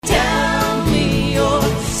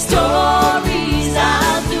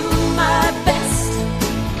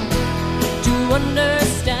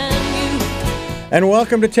And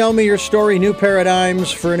welcome to Tell Me Your Story, New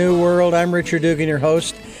Paradigms for a New World. I'm Richard Dugan, your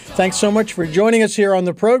host. Thanks so much for joining us here on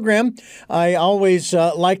the program. I always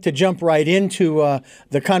like to jump right into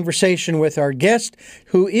the conversation with our guest,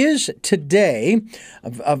 who is today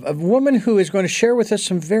a woman who is going to share with us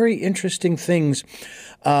some very interesting things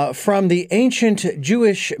from the ancient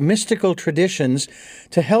Jewish mystical traditions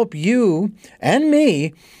to help you and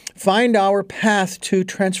me find our path to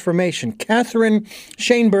transformation. Catherine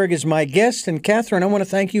Shainberg is my guest. And Catherine, I want to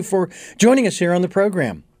thank you for joining us here on the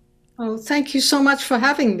program. Oh, thank you so much for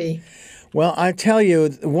having me. Well, I tell you,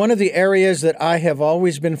 one of the areas that I have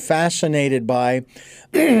always been fascinated by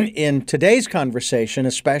in today's conversation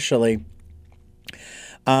especially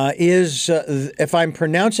is, if I'm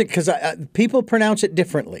pronouncing, because people pronounce it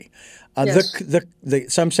differently. Yes.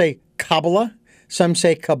 Some say Kabbalah, some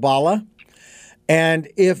say Kabbalah. And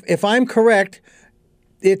if I'm correct,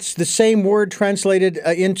 it's the same word translated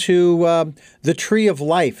into the tree of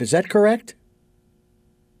life. Is that correct?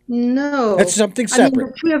 No. That's something separate.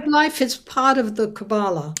 The tree of life is part of the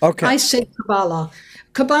Kabbalah. Okay. I say Kabbalah.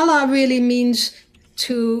 Kabbalah really means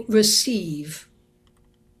to receive.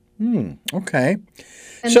 Okay.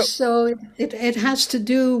 And so it has to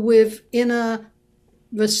do with inner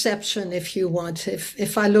reception, if you want.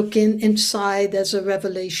 If I look inside as a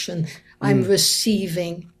revelation, I'm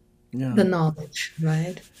receiving the knowledge,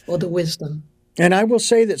 right? Or the wisdom. And I will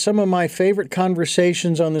say that some of my favorite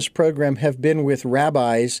conversations on this program have been with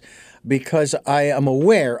rabbis because I am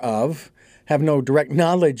aware of, have no direct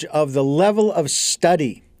knowledge of the level of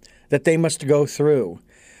study that they must go through.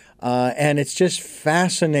 And it's just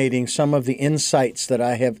fascinating, some of the insights that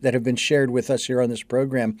have been shared with us here on this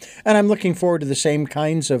program. And I'm looking forward to the same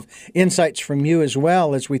kinds of insights from you as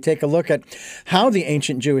well as we take a look at how the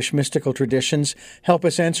ancient Jewish mystical traditions help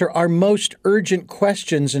us answer our most urgent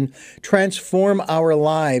questions and transform our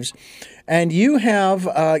lives. And you have,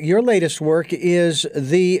 your latest work is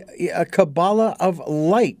the Kabbalah of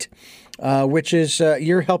Light. Which is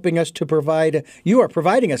you're helping us to provide, you are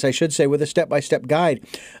providing us, I should say, with a step-by-step guide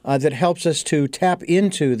that helps us to tap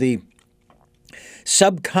into the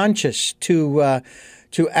subconscious to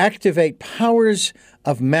activate powers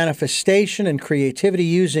of manifestation and creativity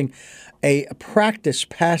using a practice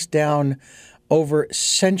passed down over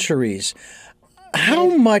centuries.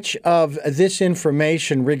 How much of this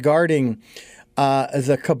information regarding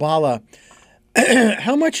the Kabbalah,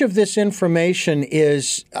 how much of this information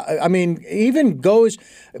is,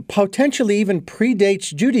 potentially even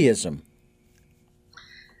predates Judaism?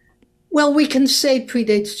 Well, we can say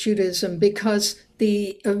predates Judaism because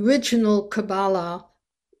the original Kabbalah,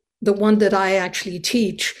 the one that I actually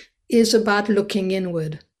teach, is about looking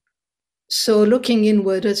inward. So looking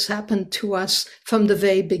inward has happened to us from the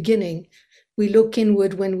very beginning. We look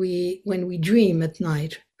inward when we dream at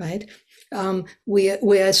night, right?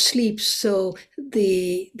 We're asleep, so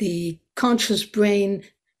the conscious brain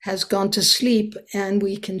has gone to sleep, and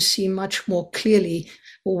we can see much more clearly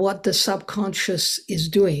what the subconscious is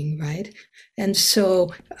doing, right? And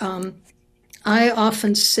so I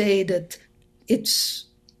often say that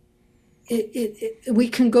we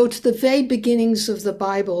can go to the very beginnings of the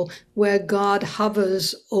Bible where God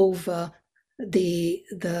hovers over the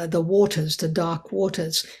waters, the dark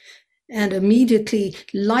waters. And immediately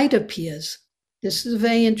light appears. This is a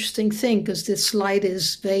very interesting thing because this light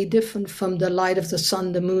is very different from the light of the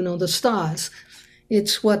sun, the moon, or the stars.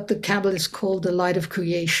 It's what the Kabbalists call the light of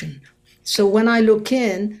creation. So when I look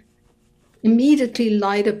in, immediately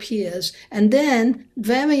light appears. And then,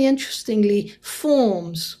 very interestingly,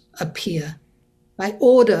 forms appear, right?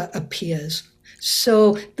 Order appears.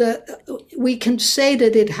 So we can say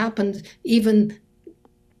that it happened even,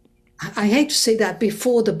 I hate to say that,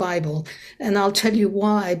 before the Bible, and I'll tell you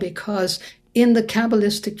why. Because in the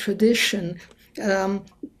Kabbalistic tradition, the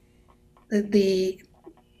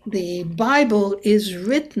Bible is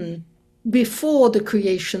written before the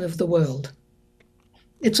creation of the world.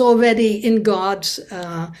 It's already in God's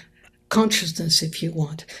consciousness, if you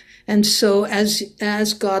want. And so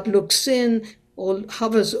as God looks in or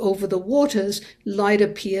hovers over the waters, light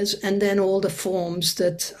appears, and then all the forms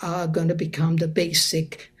that are going to become the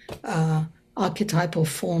basic archetypal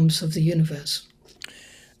forms of the universe.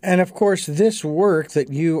 And of course, this work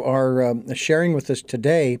that you are sharing with us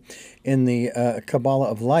today in the Kabbalah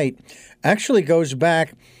of Light actually goes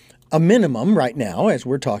back a minimum right now, as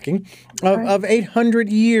we're talking, of 800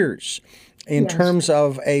 years in terms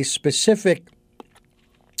of a specific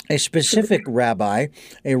rabbi,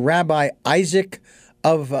 a Rabbi Isaac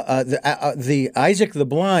of the Isaac the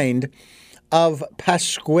Blind of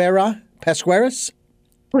Pasqueras?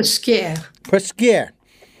 Pasquier.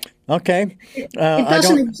 Okay. It I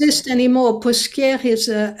doesn't don't. exist anymore. Posquer is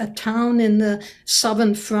a town in the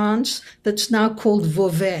southern France that's now called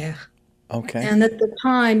Vauvert. Okay. And at the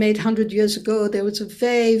time, 800 years ago, there was a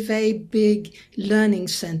very, very big learning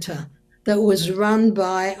center that was run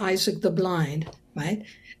by Isaac the Blind, right?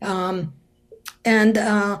 Um, and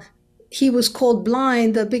he was called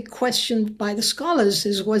blind. The big question by the scholars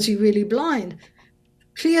is, was he really blind?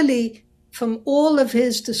 Clearly, from all of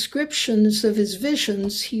his descriptions of his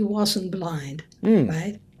visions, he wasn't blind,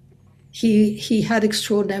 right? He had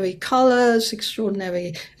extraordinary colors,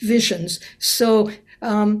 extraordinary visions. So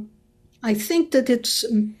I think that it's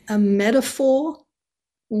a metaphor,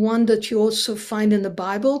 one that you also find in the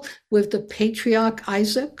Bible with the patriarch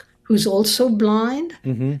Isaac, who's also blind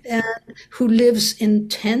and who lives in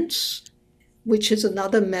tents, which is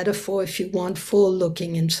another metaphor if you want full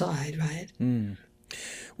looking inside, right?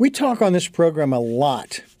 We talk on this program a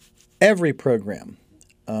lot, every program.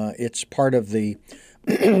 It's part of the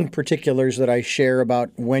particulars that I share about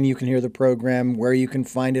when you can hear the program, where you can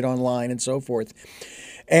find it online, and so forth.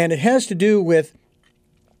 And it has to do with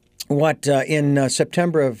what in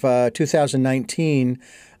September of 2019,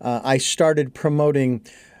 I started promoting.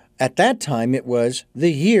 At that time, it was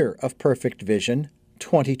the Year of Perfect Vision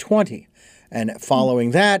 2020. And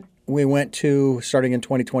following that, we went to, starting in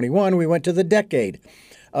 2021, we went to the Decade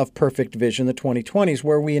of Perfect Vision, the 2020s,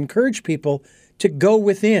 where we encourage people to go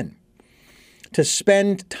within, to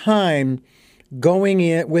spend time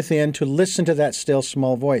going within to listen to that still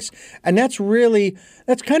small voice. And that's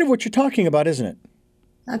kind of what you're talking about, isn't it?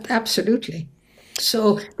 Absolutely.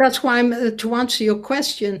 So that's why to answer your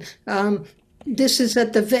question, this is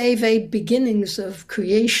at the very, very beginnings of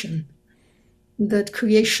creation, that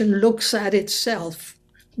creation looks at itself,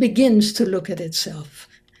 begins to look at itself,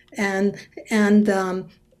 and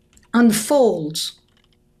unfolds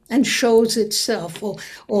and shows itself.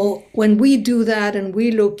 Or when we do that and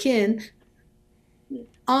we look in,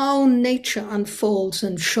 our nature unfolds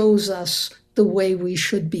and shows us the way we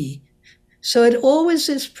should be. So it always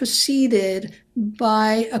is preceded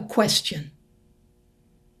by a question.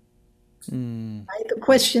 Right? The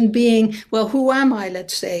question being, well, who am I,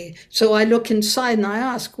 let's say? So I look inside and I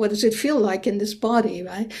ask, what does it feel like in this body,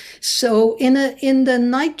 right? So in the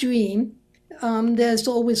night dream, there's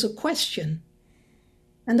always a question.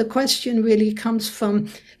 And the question really comes from,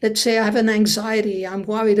 let's say I have an anxiety, I'm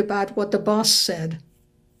worried about what the boss said.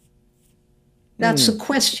 That's a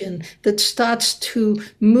question that starts to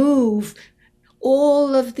move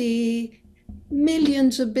all of the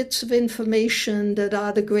millions of bits of information that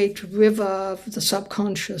are the great river of the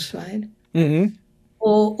subconscious, right? Mm-hmm.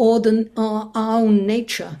 Or our own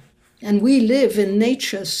nature. And we live in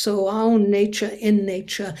nature, so our own nature in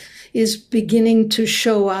nature is beginning to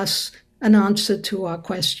show us an answer to our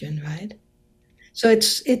question, right? So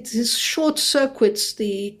it short circuits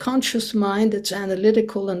the conscious mind that's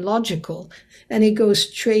analytical and logical, and it goes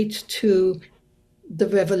straight to the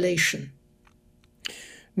revelation.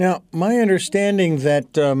 Now, my understanding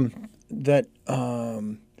that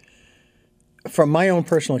from my own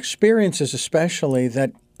personal experiences, especially,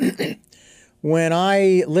 that when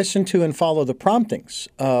I listen to and follow the promptings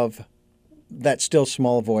of that still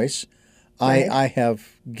small voice, right. I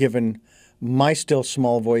have given my still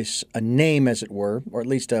small voice a name, as it were, or at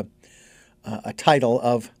least a title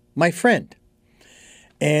of my friend.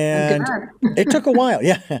 And it took a while.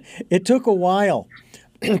 Yeah, it took a while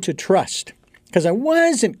to trust, because I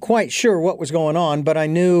wasn't quite sure what was going on, but I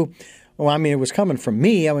knew, well, I mean, it was coming from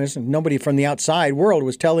me. I mean, nobody from the outside world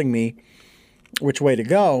was telling me which way to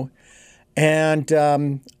go. And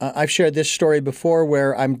I've shared this story before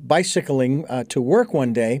where I'm bicycling to work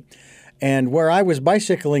one day, and where I was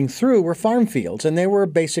bicycling through were farm fields, and they were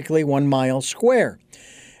basically 1 mile square.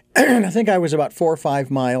 And I think I was about 4 or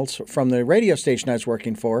 5 miles from the radio station I was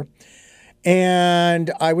working for.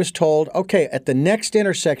 And I was told, okay, at the next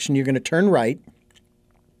intersection, you're going to turn right.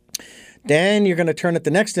 Then you're going to turn at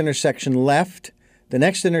the next intersection left, the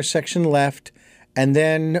next intersection left. And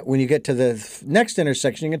then when you get to the next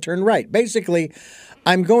intersection, you can turn right. Basically,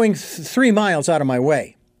 I'm going 3 miles out of my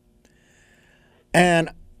way. And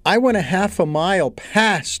I went a half a mile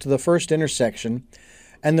past the first intersection,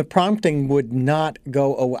 and the prompting would not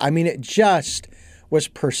go away. I mean, it just was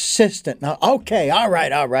persistent. Now, okay, all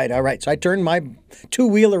right. So I turned my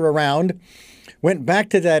two-wheeler around, went back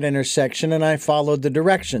to that intersection, and I followed the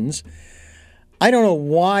directions. I don't know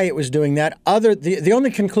why it was doing that. The only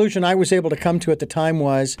conclusion I was able to come to at the time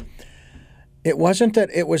was it wasn't that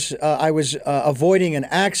it was I was avoiding an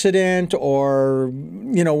accident or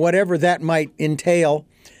whatever that might entail.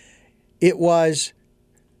 It was,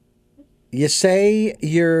 you say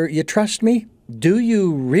you trust me, Do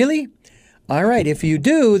you really? All right, if you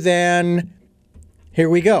do, then here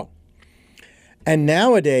we go. And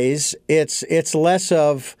nowadays, it's less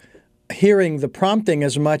of hearing the prompting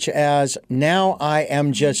as much as now I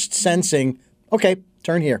am just sensing, okay,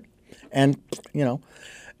 turn here. And,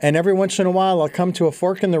 and every once in a while I'll come to a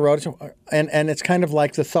fork in the road, and it's kind of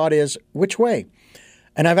like the thought is, which way?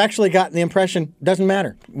 And I've actually gotten the impression, doesn't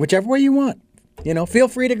matter, whichever way you want. Feel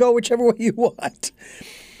free to go whichever way you want.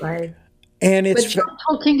 Right. And but you're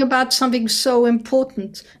talking about something so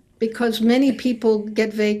important, because many people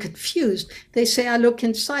get very confused. They say, I look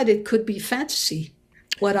inside, it could be fantasy,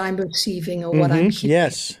 what I'm receiving or what I'm hearing.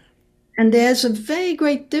 Yes. And there's a very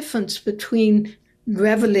great difference between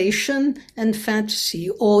revelation and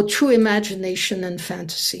fantasy, or true imagination and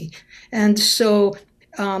fantasy. And so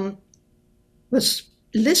was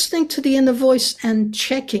listening to the inner voice and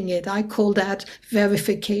checking it. I call that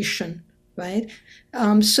verification, right?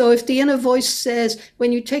 So if the inner voice says,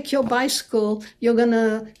 when you take your bicycle,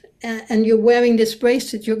 and you're wearing this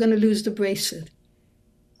bracelet, you're going to lose the bracelet.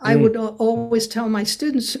 I would always tell my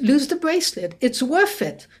students, lose the bracelet. It's worth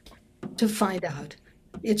it to find out.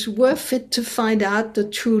 It's worth it to find out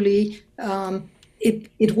that truly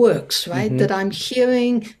it works, right? That I'm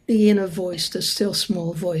hearing the inner voice, the still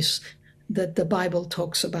small voice that the Bible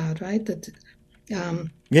talks about, right? That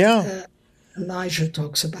Elijah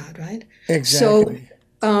talks about, right? Exactly.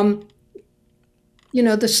 So,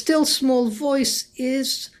 the still small voice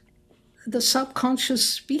is the subconscious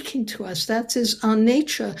speaking to us. That is our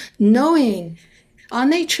nature, knowing. Our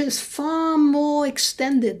nature is far more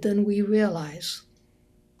extended than we realize.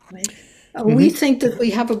 Right? We think that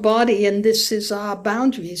we have a body and this is our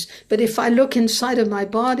boundaries. But if I look inside of my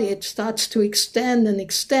body, it starts to extend and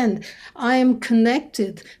extend. I am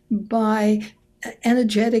connected by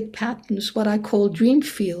energetic patterns, what I call dream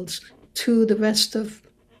fields, to the rest of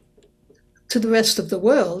the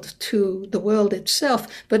world, to the world itself,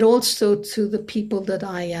 but also to the people that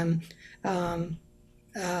I am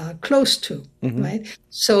close to, right?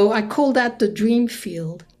 So I call that the dream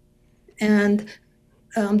field. And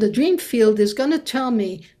the dream field is going to tell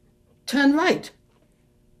me, turn right.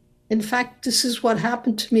 In fact, this is what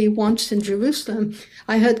happened to me once in Jerusalem.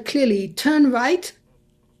 I heard clearly, turn right.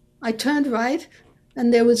 I turned right,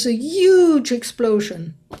 and there was a huge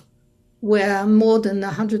explosion where more than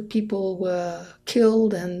 100 people were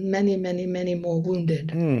killed and many, many, many more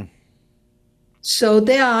wounded. So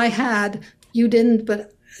there I had, you didn't,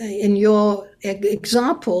 but in your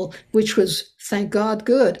example, which was, thank God,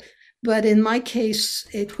 good, but in my case,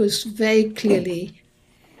 it was very clearly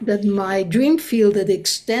that my dream field had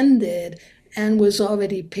extended and was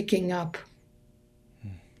already picking up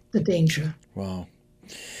the danger. Wow.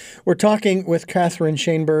 We're talking with Kathryn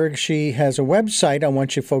Shainberg. She has a website I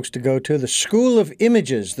want you folks to go to, the School of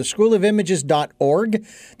Images, theschoolofimages.org.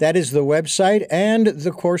 That is the website. And,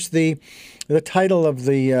 of course, the title of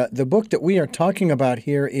the book that we are talking about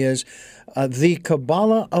here is The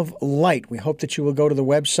Kabbalah of Light. We hope that you will go to the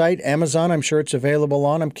website. Amazon, I'm sure it's available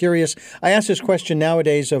on. I'm curious. I ask this question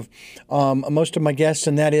nowadays of most of my guests,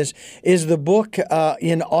 and that is the book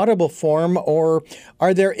in audible form, or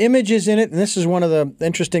are there images in it? And this is one of the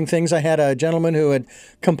interesting things. I had a gentleman who had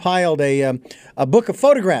compiled a book of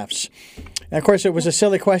photographs. And of course, it was a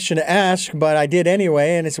silly question to ask, but I did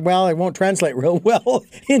anyway. And it's, well, it won't translate real well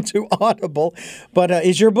into Audible. But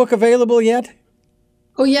is your book available yet?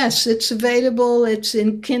 Oh, yes, it's available. It's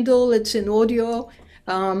in Kindle. It's in audio.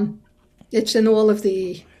 It's in all of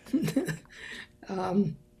the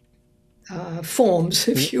forms,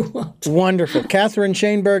 if you want. Wonderful. Kathryn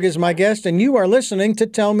Shainberg is my guest, and you are listening to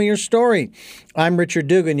Tell Me Your Story. I'm Richard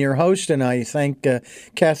Dugan, your host, and I thank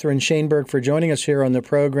Kathryn Shainberg for joining us here on the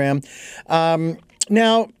program.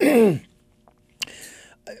 Now,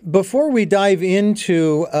 before we dive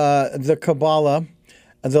into the Kabbalah,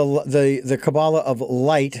 the Kabbalah of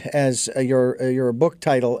Light, as your book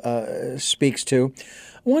title speaks to,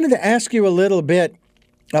 I wanted to ask you a little bit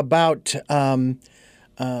about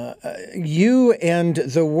you and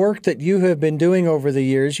the work that you have been doing over the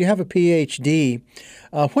years. You have a PhD.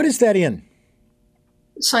 What is that in?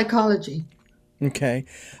 Psychology. Okay.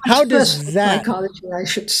 How does that... Psychology, I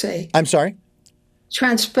should say. I'm sorry?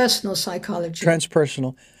 Transpersonal psychology.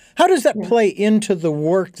 Transpersonal. How does that play into the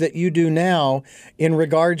work that you do now in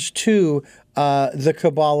regards to the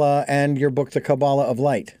Kabbalah and your book, The Kabbalah of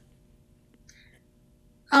Light?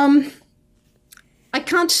 I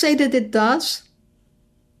can't say that it does.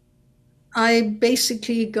 I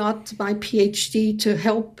basically got my PhD to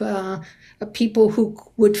help people who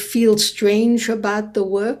would feel strange about the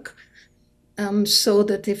work, so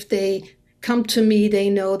that if they come to me, they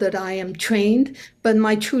know that I am trained, but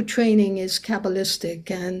my true training is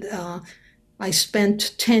Kabbalistic. And I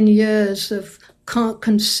spent 10 years of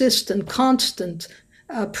constant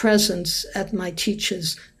presence at my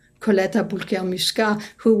teacher's, Colette Aboulker-Muscat,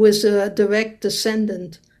 who was a direct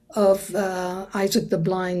descendant of Isaac the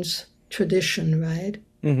Blind's tradition, right?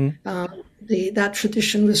 That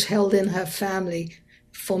tradition was held in her family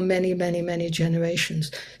for many, many, many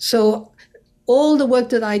generations. So all the work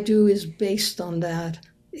that I do is based on that.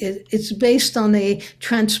 It's based on a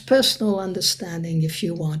transpersonal understanding, if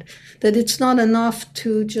you want, that it's not enough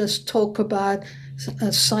to just talk about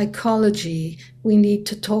psychology. We need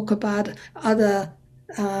to talk about other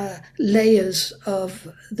layers of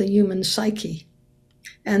the human psyche.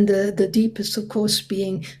 And the deepest, of course,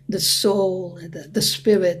 being the soul, the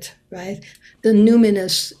spirit, right? The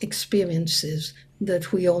numinous experiences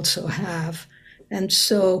that we also have. And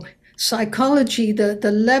so psychology,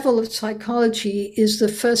 the level of psychology is the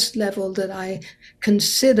first level that I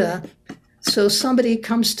consider. So somebody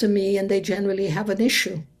comes to me and they generally have an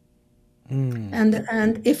issue.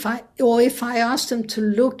 And if I ask them to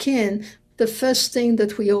look in, the first thing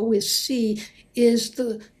that we always see is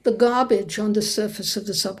the garbage on the surface of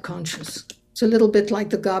the subconscious. It's a little bit like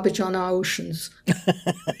the garbage on our oceans.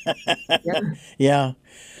 Yeah.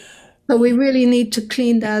 So we really need to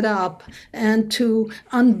clean that up and to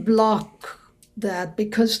unblock that,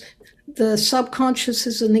 because the subconscious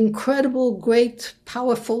is an incredible, great,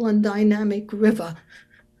 powerful, and dynamic river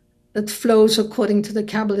that flows, according to the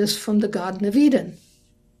Kabbalists, from the Garden of Eden.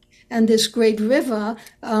 And this great river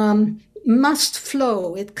must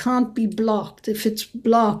flow. It can't be blocked. If it's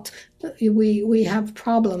blocked, we have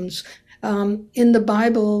problems. In the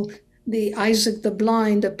Bible, the Isaac the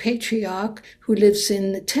Blind, a patriarch who lives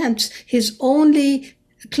in tents, his only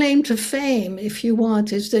claim to fame, if you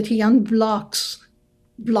want, is that he unblocks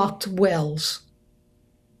blocked wells.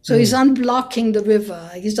 So he's unblocking the river,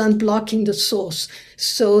 he's unblocking the source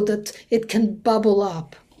so that it can bubble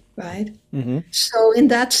up, right? So in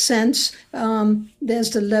that sense, there's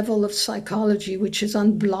the level of psychology, which is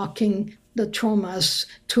unblocking the traumas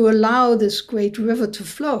to allow this great river to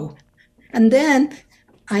flow. And then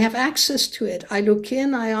I have access to it. I look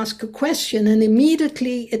in, I ask a question, and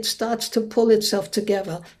immediately it starts to pull itself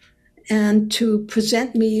together and to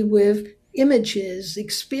present me with images,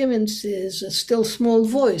 experiences, a still small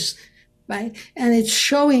voice, right? And it's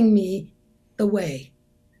showing me the way.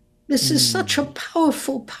 This is such a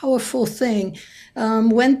powerful, powerful thing.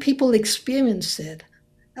 When people experience it,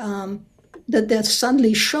 that they're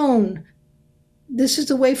suddenly shown, this is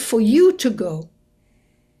the way for you to go.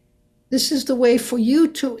 This is the way for you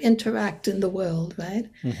to interact in the world, right?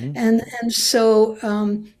 And so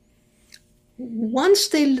once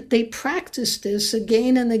they practice this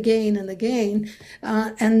again and again and again,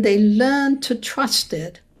 and they learn to trust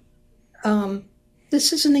it,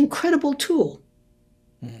 this is an incredible tool.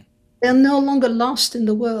 They're no longer lost in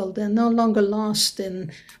the world. They're no longer lost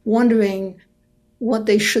in wondering what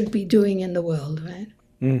they should be doing in the world, right?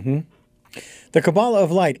 The Kabbalah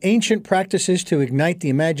of Light, ancient practices to ignite the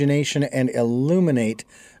imagination and illuminate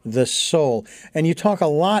the soul. And you talk a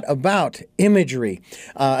lot about imagery,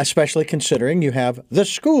 especially considering you have the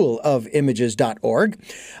schoolofimages.org.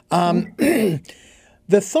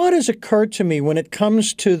 The thought has occurred to me when it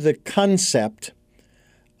comes to the concept.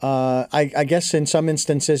 I guess in some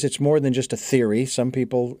instances it's more than just a theory. Some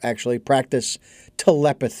people actually practice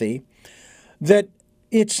telepathy. That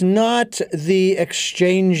it's not the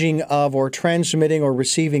exchanging of or transmitting or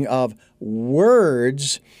receiving of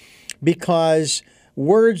words, because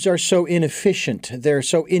words are so inefficient. They're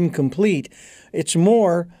so incomplete. It's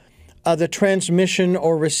more the transmission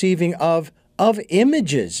or receiving of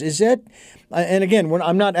images. Is that? And again,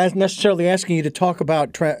 I'm not necessarily asking you to talk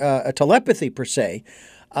about telepathy per se,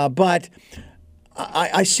 but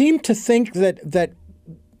I seem to think that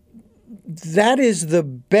is the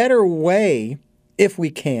better way, if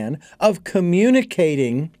we can, of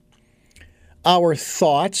communicating our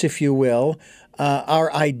thoughts, if you will,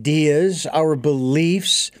 our ideas, our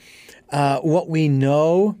beliefs, what we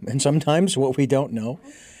know, and sometimes what we don't know,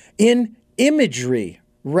 in imagery.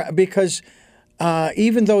 Because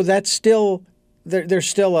even though that's still, there's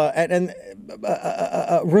still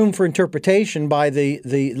a room for interpretation by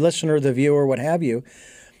the listener, the viewer, what have you.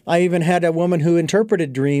 I even had a woman who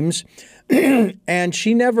interpreted dreams, and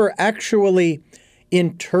she never actually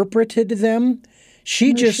interpreted them.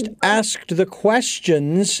 She just asked the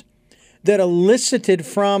questions that elicited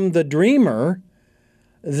from the dreamer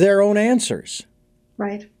their own answers.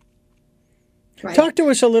 Right. Talk to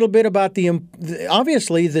us a little bit about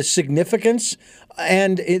obviously the significance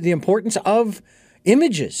and the importance of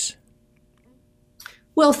images.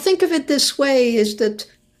 Well, think of it this way, is that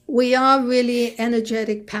we are really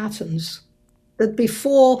energetic patterns, that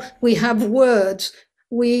before we have words,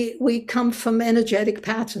 we come from energetic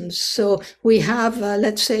patterns. So we have,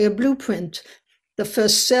 let's say, a blueprint. The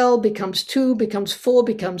first cell becomes 2, becomes 4,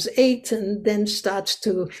 becomes 8, and then starts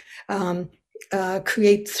to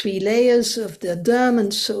create 3 layers of the derm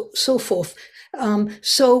and so forth.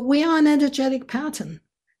 So we are an energetic pattern.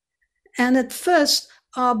 And at first,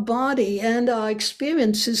 our body and our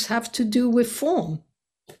experiences have to do with form.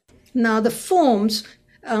 Now, the forms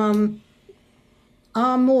are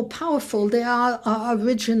more powerful. They are our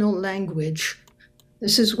original language.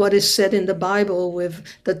 This is what is said in the Bible with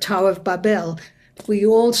the Tower of Babel. We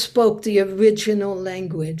all spoke the original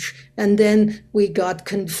language, and then we got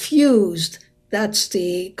confused. That's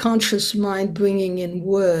the conscious mind bringing in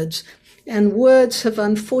words. And words have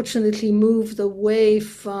unfortunately moved away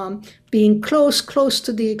from being close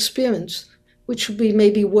to the experience, which would be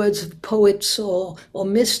maybe words of poets or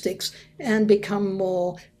mystics, and become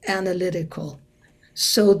more analytical.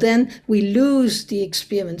 So then we lose the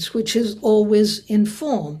experience, which is always in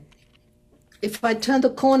form. If I turn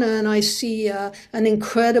the corner and I see an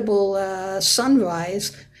incredible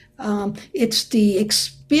sunrise, it's the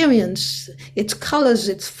experience, its colors,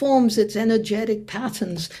 its forms, its energetic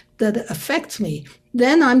patterns that affect me.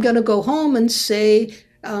 Then I'm going to go home and say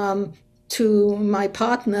to my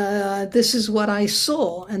partner, this is what I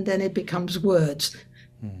saw, and then it becomes words.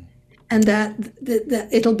 And that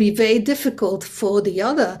it'll be very difficult for the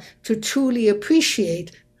other to truly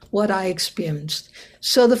appreciate what I experienced.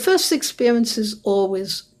 So the first experience is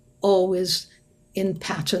always in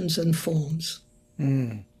patterns and forms.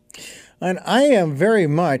 And I am very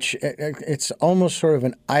much, it's almost sort of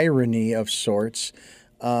an irony of sorts.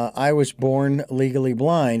 I was born legally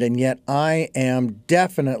blind, and yet I am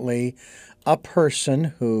definitely a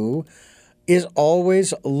person who is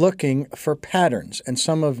always looking for patterns. And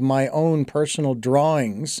some of my own personal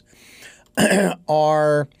drawings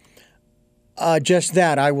are just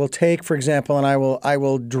that. I will take, for example, and I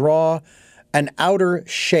will draw an outer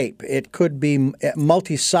shape. It could be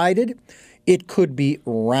multi-sided. It could be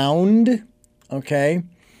round, okay?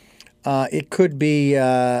 It could be,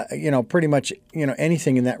 pretty much,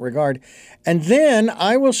 anything in that regard. And then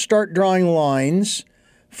I will start drawing lines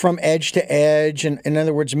from edge to edge, and in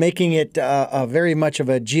other words, making it very much of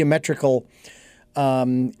a geometrical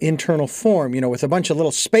internal form, with a bunch of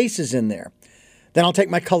little spaces in there. Then I'll take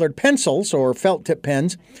my colored pencils or felt tip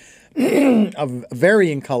pens of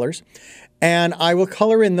varying colors, and I will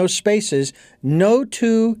color in those spaces. No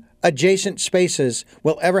two adjacent spaces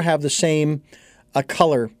will ever have the same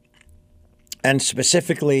color, and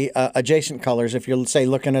specifically adjacent colors. If you're, say,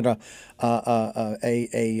 looking at a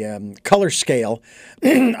color scale,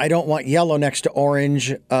 I don't want yellow next to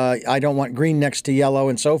orange. I don't want green next to yellow,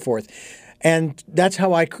 and so forth. And that's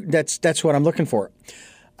how that's what I'm looking for.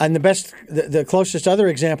 And the closest other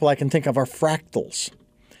example I can think of are fractals,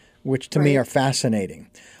 which to me are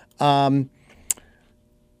fascinating.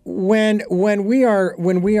 When we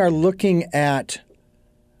are looking at,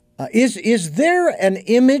 is there an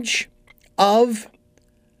image of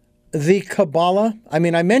the Kabbalah? I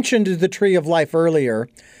mean, I mentioned the Tree of Life earlier,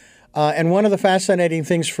 and one of the fascinating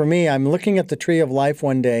things for me, I'm looking at the Tree of Life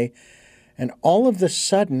one day, and all of a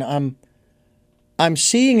sudden I'm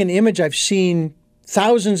seeing an image I've seen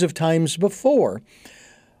thousands of times before,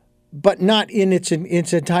 but not in its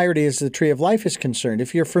entirety as the Tree of Life is concerned.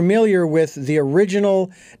 If you're familiar with the original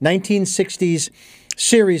 1960s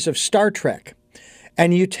series of Star Trek,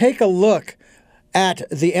 and you take a look at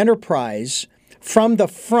the Enterprise from the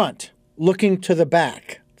front, looking to the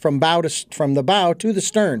back, from the bow to the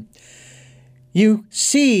stern, you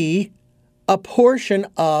see a portion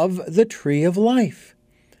of the Tree of Life.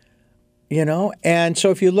 And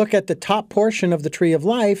so if you look at the top portion of the Tree of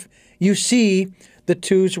Life, you see the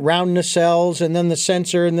two round nacelles, and then the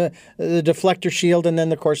sensor and the deflector shield, and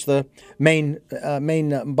then, of course, the main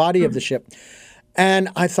body of the ship. And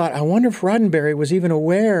I thought, I wonder if Roddenberry was even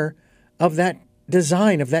aware of that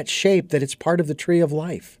design, of that shape, that it's part of the Tree of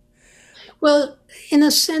Life. Well, in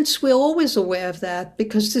a sense, we're always aware of that,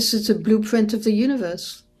 because this is a blueprint of the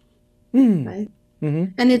universe, right?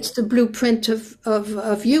 Mm-hmm. And it's the blueprint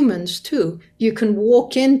of humans, too. You can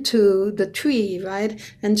walk into the tree, right?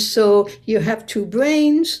 And so you have 2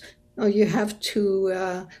 brains, or you have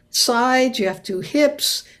 2 sides, you have 2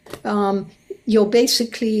 hips. You're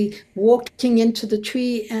basically walking into the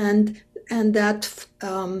tree, and that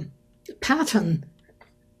pattern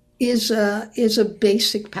is a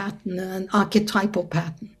basic pattern, an archetypal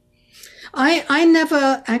pattern. I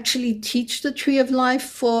never actually teach the Tree of Life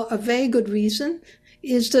for a very good reason.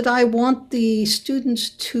 is that I want the students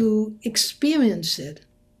to experience it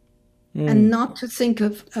and not to think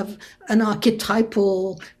of an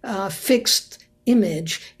archetypal fixed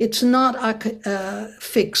image. It's not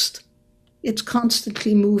fixed. It's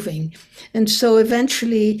constantly moving. And so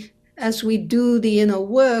eventually, as we do the inner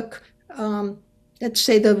work, let's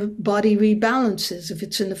say the body rebalances. If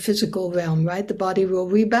it's in the physical realm, right, the body will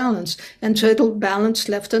rebalance. And so it'll balance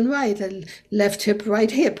left and right, left hip,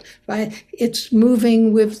 right hip, right? It's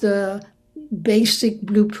moving with the basic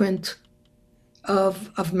blueprint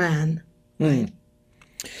of man. Right?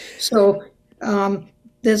 So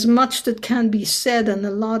there's much that can be said, and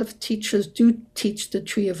a lot of teachers do teach the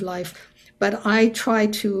Tree of Life. But I try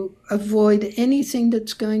to avoid anything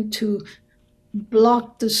that's going to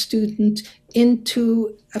block the student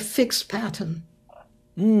into a fixed pattern.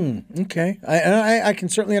 Okay. I can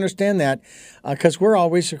certainly understand that because we're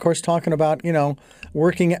always, of course, talking about,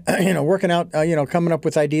 working out, coming up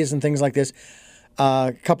with ideas and things like this.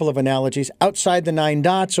 A couple of analogies: outside the 9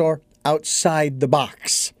 dots or outside the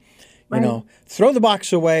box. Right. Throw the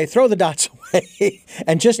box away, throw the dots away,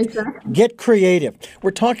 and just get creative.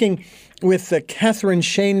 We're talking with Catherine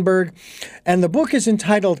Shainberg, and the book is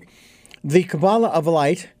entitled The Kabbalah of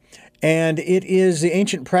Light, and it is the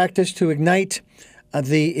ancient practice to ignite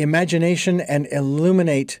the imagination and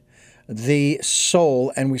illuminate the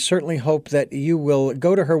soul. And we certainly hope that you will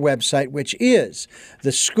go to her website, which is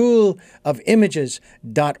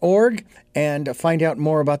theschoolofimages.org, and find out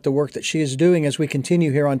more about the work that she is doing as we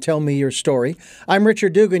continue here on Tell Me Your Story. I'm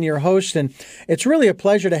Richard Dugan, your host, and it's really a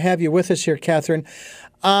pleasure to have you with us here, Catherine.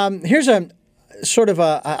 Here's a sort of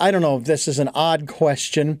I don't know if this is an odd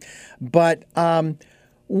question, but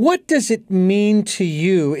what does it mean to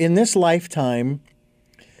you in this lifetime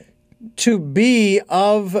to be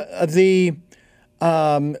of the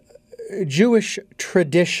Jewish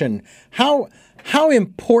tradition? How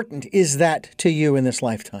important is that to you in this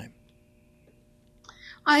lifetime?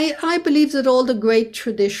 I believe that all the great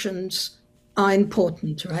traditions are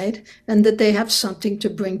important, right? And that they have something to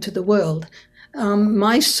bring to the world.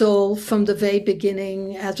 My soul, from the very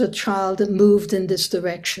beginning, as a child, moved in this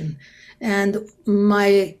direction. And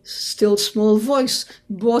my still small voice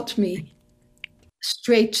brought me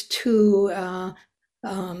straight to,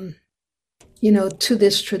 to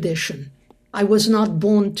this tradition. I was not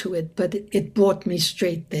born to it, but it brought me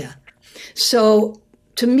straight there. So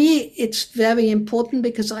to me, it's very important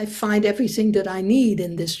because I find everything that I need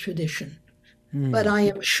in this tradition. But I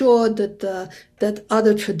am sure that that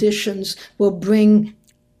other traditions will bring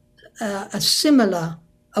a similar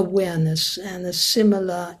awareness and a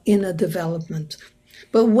similar inner development.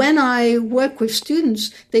 But when I work with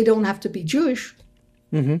students, they don't have to be Jewish.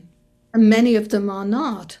 And many of them are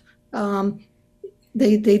not.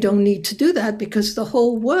 They don't need to do that because the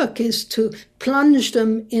whole work is to plunge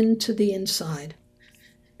them into the inside.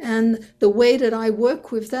 And the way that I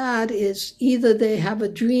work with that is either they have a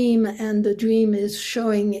dream and the dream is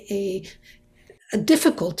showing a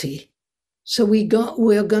difficulty. So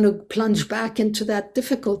we're going to plunge back into that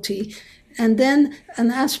difficulty. And then an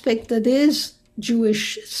aspect that is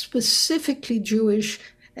Jewish, specifically Jewish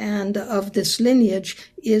and of this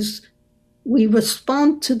lineage, is we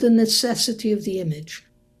respond to the necessity of the image.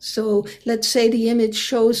 So let's say the image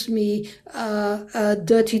shows me a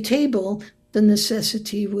dirty table. The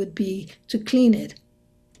necessity would be to clean it.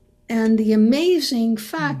 And the amazing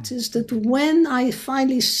fact is that when I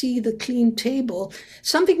finally see the clean table,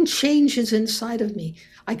 something changes inside of me.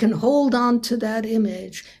 I can hold on to that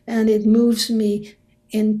image and it moves me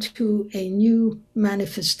into a new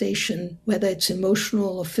manifestation, whether it's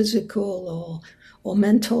emotional or physical or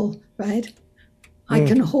mental, right? I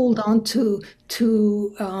can hold on to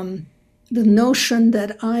the notion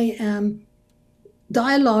that I am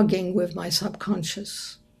dialoguing with my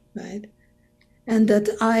subconscious, right? And that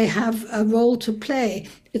I have a role to play.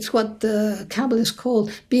 It's what the Kabbalists call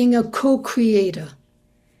being a co-creator.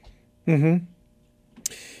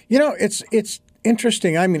 It's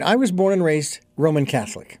interesting. I mean, I was born and raised Roman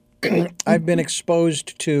Catholic. I've been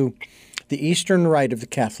exposed to the Eastern Rite of the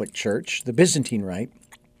Catholic Church, the Byzantine Rite,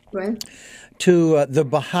 right, to the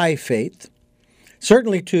Baha'i faith,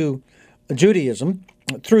 certainly to Judaism,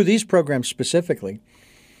 through these programs specifically.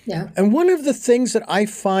 Yeah. And one of the things that I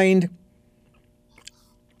find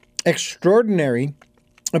extraordinary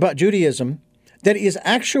about Judaism that is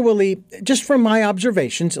actually, just from my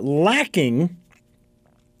observations, lacking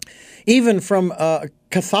even from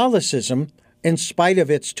Catholicism, in spite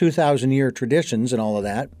of its 2,000-year traditions and all of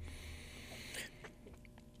that.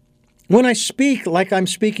 When I speak like I'm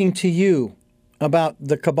speaking to you about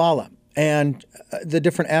the Kabbalah and the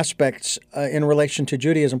different aspects in relation to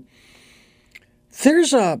Judaism,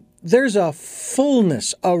 there's a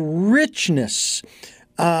fullness, a richness,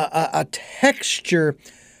 a texture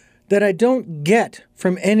that I don't get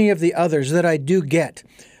from any of the others that I do get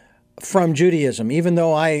from Judaism, even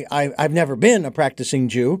though I've never been a practicing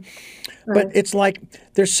Jew. But it's like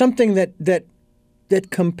there's something that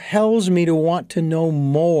compels me to want to know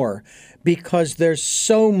more because there's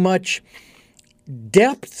so much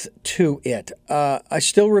depth to it. I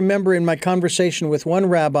still remember in my conversation with one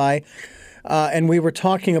rabbi, and we were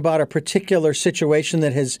talking about a particular situation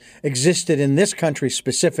that has existed in this country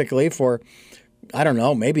specifically for, I don't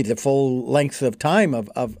know, maybe the full length of time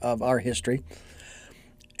of our history.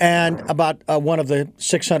 And about one of the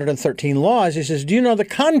 613 laws, he says, do you know the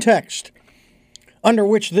context under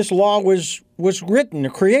which this law was written or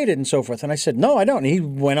created and so forth? And I said, no, I don't. And he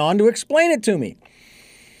went on to explain it to me.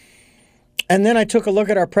 And then I took a look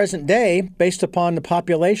at our present day based upon the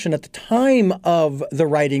population at the time of the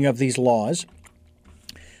writing of these laws.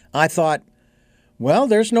 I thought, well,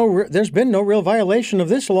 there's been no real violation of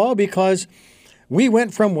this law because we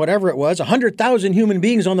went from whatever it was, 100,000 human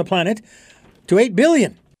beings on the planet, to 8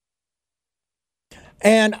 billion.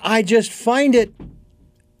 And I just find it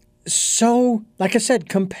so, like I said,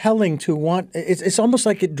 compelling to want. It's almost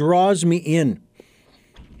like it draws me in.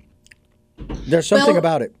 There's something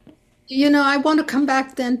about it. I want to come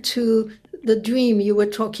back then to the dream. You were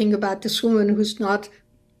talking about this woman who's not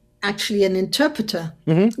actually an interpreter.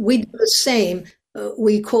 Mm-hmm. We do the same.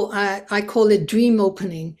 I call it dream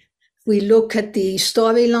opening. We look at the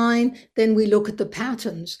storyline, then we look at the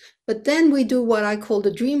patterns. But then we do what I call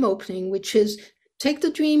the dream opening, which is take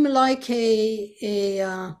the dream like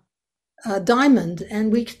a diamond,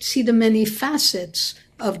 and we can see the many facets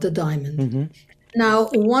of the diamond. Mm-hmm. Now,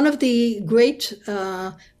 one of the great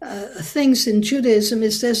things in Judaism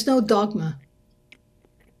is there's no dogma.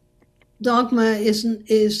 Dogma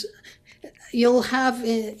is you'll have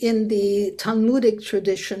in the Talmudic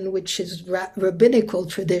tradition, which is rabbinical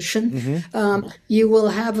tradition, mm-hmm. You will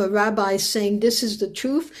have a rabbi saying, this is the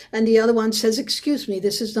truth, and the other one says, excuse me,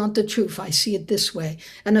 this is not the truth, I see it this way.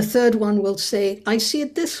 And a third one will say, I see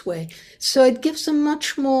it this way. So it gives a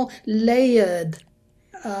much more layered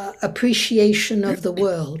appreciation of the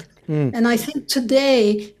world. Mm. And I think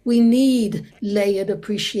today we need layered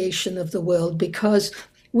appreciation of the world because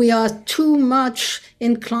we are too much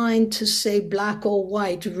inclined to say black or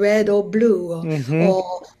white, red or blue,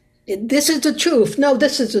 or this is the truth. No,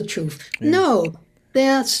 this is the truth. Yeah. No,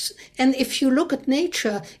 and if you look at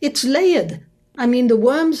nature, it's layered. I mean, the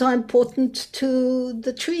worms are important to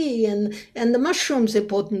the tree, and the mushrooms are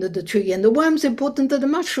important to the tree, and the worms are important to the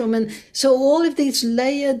mushroom. And so all of these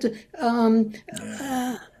layered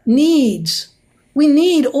needs, we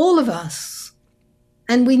need all of us.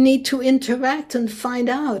 And we need to interact and find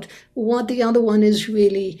out what the other one is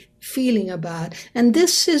really feeling about. And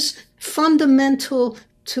this is fundamental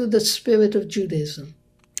to the spirit of Judaism.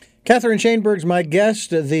 Catherine Shainberg's my guest.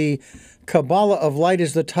 The Kabbalah of Light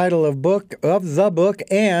is the title of the book,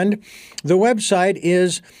 and the website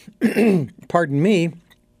is, pardon me,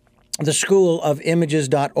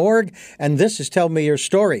 theschoolofimages.org, and this is Tell Me Your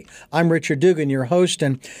Story. I'm Richard Dugan, your host,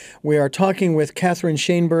 and we are talking with Catherine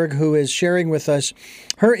Shainberg, who is sharing with us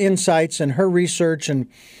her insights and her research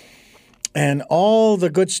and all the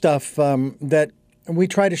good stuff that we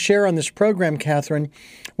try to share on this program, Catherine.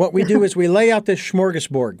 What we do is we lay out this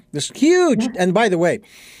smorgasbord, this huge, and by the way,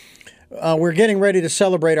 we're getting ready to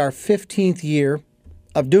celebrate our 15th year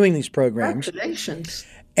of doing these programs. Congratulations.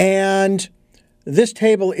 And this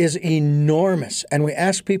table is enormous, and we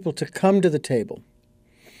ask people to come to the table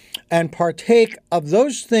and partake of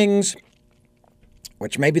those things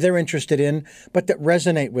which maybe they're interested in, but that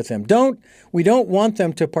resonate with them. We don't want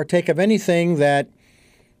them to partake of anything that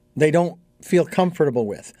they don't feel comfortable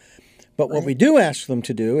with. But what we do ask them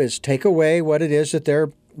to do is take away what it is that they're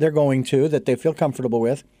going to, that they feel comfortable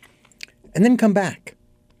with, and then come back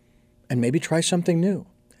and maybe try something new.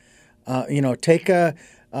 Take a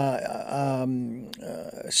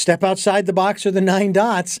step outside the box or the 9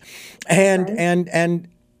 dots and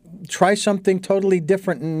try something totally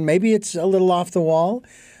different. And maybe it's a little off the wall,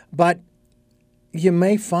 but you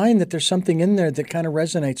may find that there's something in there that kind of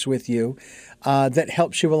resonates with you, that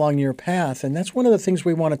helps you along your path. And that's one of the things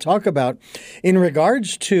we want to talk about in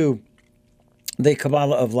regards to the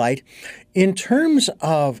Kabbalah of Light in terms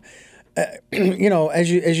of,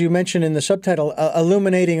 as you mentioned in the subtitle,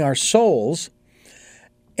 illuminating our souls.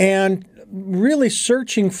 And really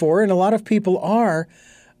searching for, and a lot of people are,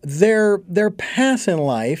 their path in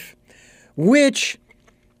life, which,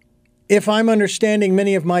 if I'm understanding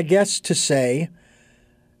many of my guests to say,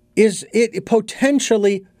 is it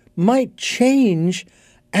potentially might change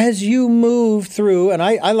as you move through, and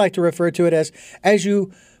I like to refer to it as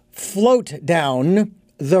you float down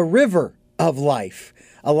the river of life,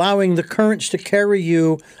 allowing the currents to carry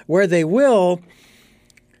you where they will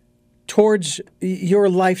towards your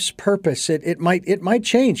life's purpose. It might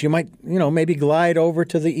change. You might, maybe glide over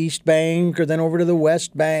to the east bank or then over to the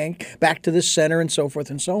west bank, back to the center and so forth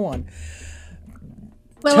and so on.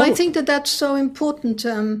 Well, I think that's so important.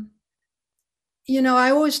 I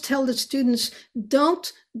always tell the students,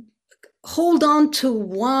 don't hold on to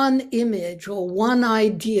one image or one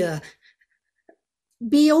idea.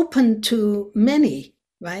 Be open to many,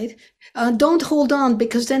 right? Don't hold on,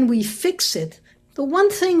 because then we fix it. The one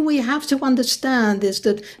thing we have to understand is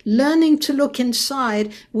that learning to look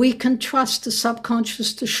inside, we can trust the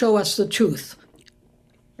subconscious to show us the truth.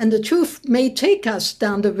 And the truth may take us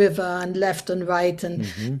down the river and left and right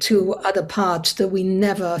and to other parts that we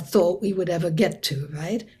never thought we would ever get to,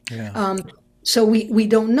 right? Yeah. So we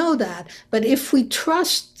don't know that. But if we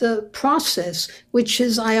trust the process, which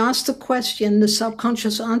is, I ask the question, the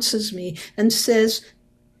subconscious answers me and says,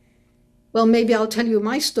 well, maybe I'll tell you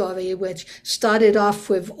my story, which started off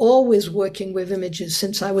with always working with images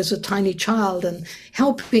since I was a tiny child and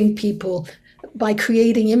helping people by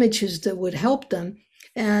creating images that would help them.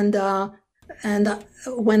 And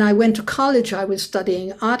when I went to college, I was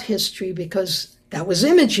studying art history because that was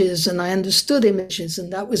images, and I understood images,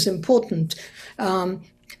 and that was important. And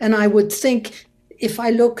I would think, if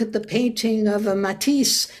I look at the painting of a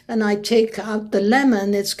Matisse and I take out the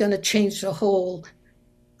lemon, it's going to change the whole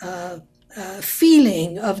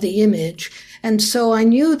feeling of the image. And so I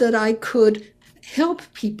knew that I could help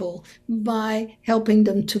people by helping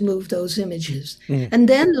them to move those images. And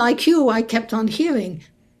then, like you, I kept on hearing,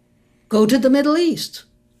 go to the Middle East.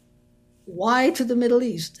 Why to the Middle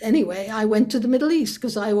East? Anyway, I went to the Middle East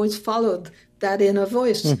because I always followed that inner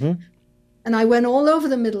voice. And I went all over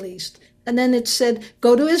the Middle East. And then it said,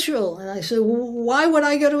 go to Israel. And I said, why would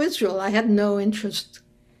I go to Israel? I had no interest,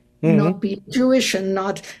 not being Jewish and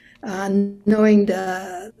not knowing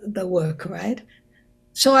the work, right?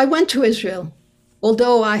 So I went to Israel,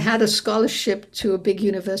 although I had a scholarship to a big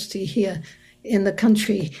university here in the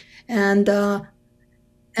country. And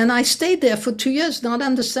I stayed there for 2 years, not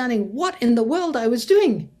understanding what in the world I was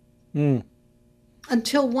doing.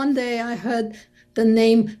 Until one day I heard the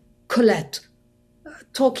name Colette,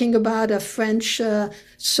 talking about a French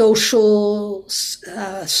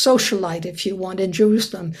socialite, if you want, in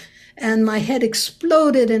Jerusalem. And my head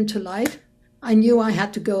exploded into light. I knew I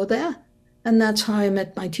had to go there. And that's how I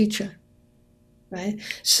met my teacher, right?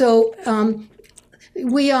 So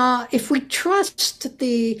if we trust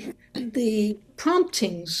the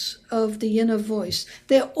promptings of the inner voice,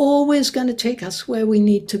 they're always going to take us where we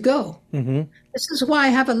need to go. This is why I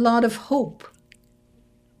have a lot of hope.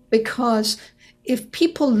 Because if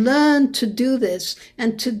people learn to do this,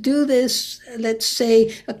 and to do this, let's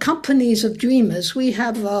say, companies of dreamers, we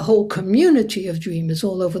have a whole community of dreamers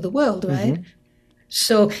all over the world, right?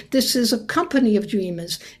 So this is a company of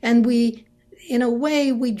dreamers. And we, in a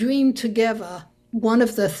way, we dream together. One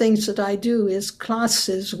of the things that I do is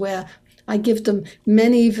classes where I give them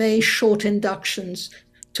many very short inductions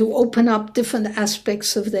to open up different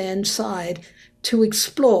aspects of their inside to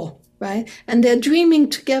explore, right? And they're dreaming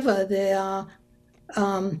together. They are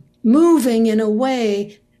moving in a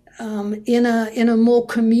way, in a more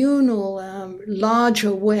communal,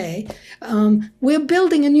 larger way. We're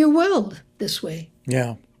building a new world this way.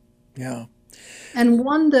 Yeah. And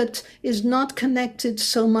one that is not connected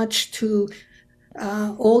so much to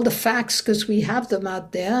all the facts, because we have them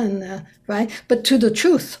out there, and right, but to the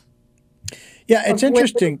truth. Yeah, it's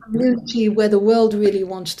interesting. Where the world really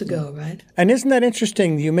wants to go, right? And isn't that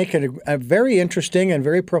interesting? You make it a very interesting and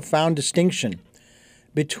very profound distinction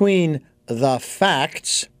between the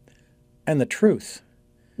facts and the truth.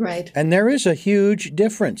 Right. And there is a huge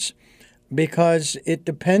difference, because it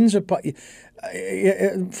depends upon,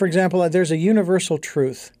 for example, there's a universal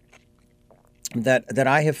truth that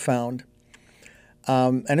I have found,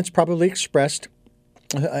 and it's probably expressed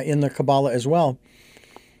in the Kabbalah as well,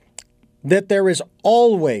 that there is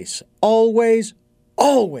always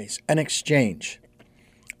an exchange.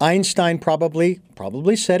 Einstein probably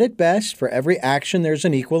said it best: for every action, there's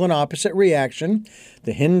an equal and opposite reaction.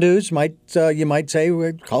 The Hindus you might say,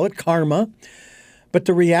 would call it karma. But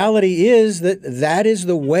the reality is that is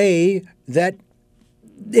the way that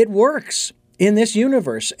it works in this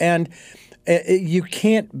universe. And there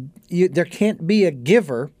can't be a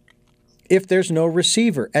giver if there's no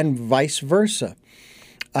receiver, and vice versa.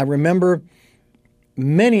 I remember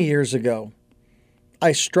many years ago,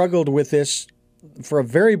 I struggled with this for a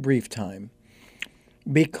very brief time,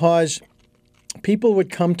 because people would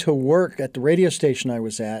come to work at the radio station I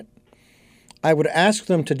was at. I would ask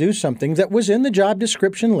them to do something that was in the job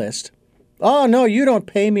description list. Oh, no, you don't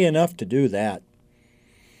pay me enough to do that.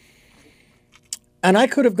 And I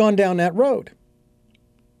could have gone down that road.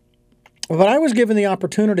 But I was given the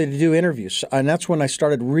opportunity to do interviews, and that's when I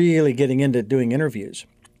started really getting into doing interviews.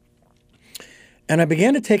 And I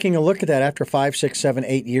began to taking a look at that after 5, 6, 7,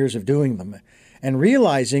 8 years of doing them and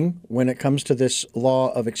realizing when it comes to this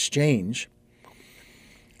law of exchange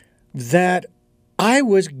that I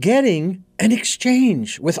was getting an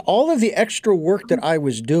exchange with all of the extra work that I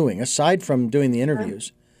was doing, aside from doing the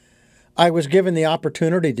interviews. I was given the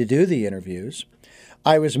opportunity to do the interviews.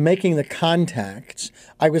 I was making the contacts.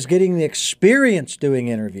 I was getting the experience doing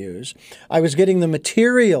interviews. I was getting the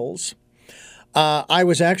materials. I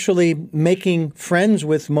was actually making friends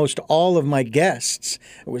with most all of my guests.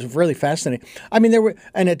 It was really fascinating. I mean, there were,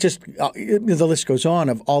 and it just, the list goes on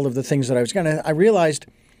of all of the things that I was going to, I realized,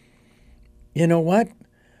 you know what?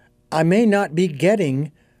 I may not be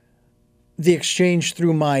getting the exchange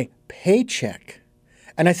through my paycheck.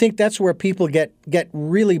 And I think that's where people get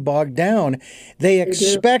really bogged down. They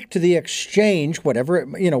expect the exchange, whatever,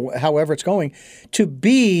 however it's going, to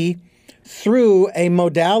be through a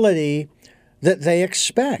modality that they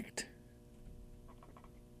expect.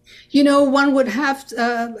 One would have,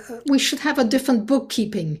 we should have a different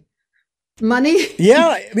bookkeeping. Money.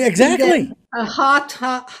 Yeah, exactly. A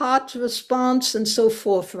heart response and so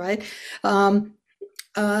forth, right?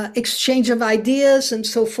 Exchange of ideas and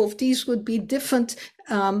so forth. These would be different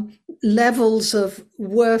levels of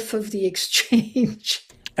worth of the exchange.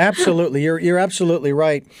 Absolutely. You're absolutely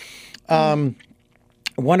right. One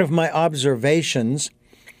of my observations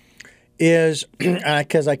is,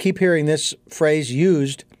 because I keep hearing this phrase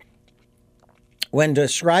used when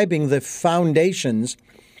describing the foundations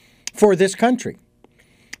for this country,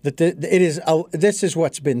 that this is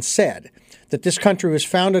what's been said, that this country was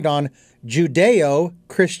founded on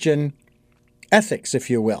Judeo-Christian ethics, if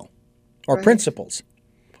you will, or right. Principles.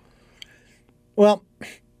 Well,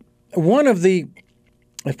 one of the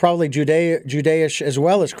probably Judaish as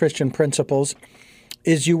well as Christian principles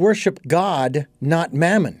is you worship God, not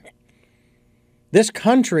mammon. This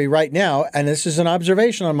country right now, and this is an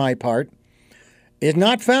observation on my part, is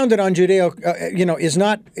not founded on is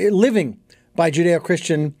not living by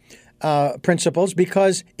Judeo-Christian principles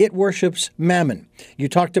because it worships mammon. You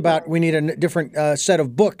talked about we need a different set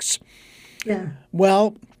of books. Yeah.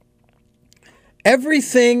 Well,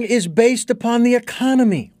 everything is based upon the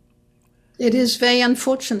economy. It is very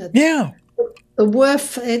unfortunate. Yeah. The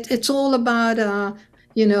worth, it's all about,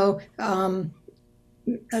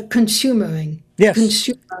 consumering. Yes.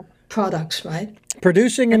 Consumer products, right?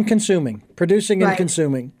 Producing and consuming. Producing and right.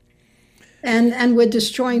 consuming. And we're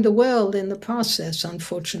destroying the world in the process,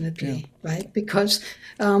 unfortunately, right? Because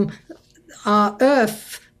our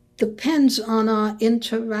earth depends on our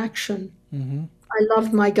interaction. Mm-hmm. I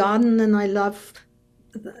love my garden and I love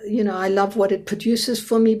what it produces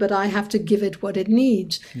for me, but I have to give it what it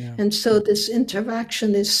needs. Yeah. And so this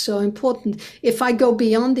interaction is so important. If I go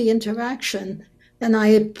beyond the interaction and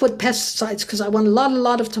I put pesticides because I want a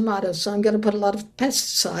lot of tomatoes, so I'm going to put a lot of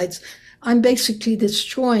pesticides, I'm basically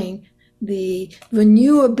destroying the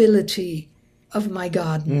renewability of my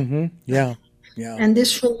garden. Mm-hmm. Yeah. Yeah. And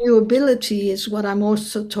this renewability is what I'm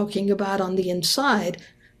also talking about on the inside.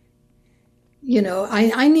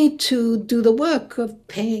 I need to do the work of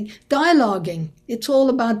dialoguing. It's all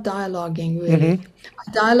about dialoguing, really. Mm-hmm.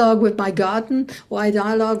 I dialogue with my garden, or I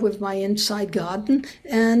dialogue with my inside garden,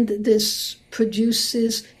 and this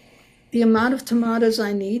produces the amount of tomatoes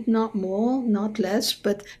I need, not more, not less,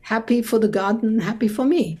 but happy for the garden, happy for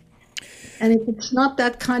me. And if it's not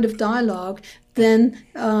that kind of dialogue, then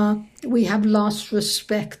we have lost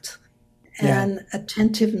respect and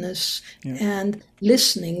attentiveness and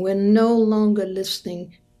listening. We're no longer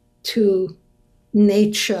listening to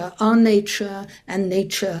nature, our nature, and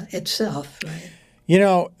nature itself, right?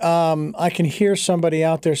 I can hear somebody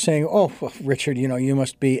out there saying, oh, Richard, you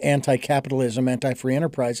must be anti-capitalism, anti-free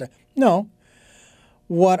enterprise. No.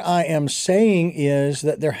 What I am saying is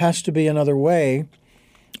that there has to be another way.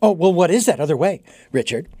 Oh, well, what is that other way,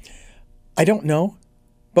 Richard? I don't know.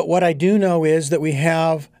 But what I do know is that we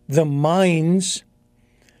have the minds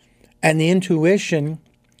and the intuition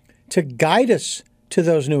to guide us to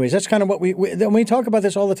those new ways. That's kind of what we talk about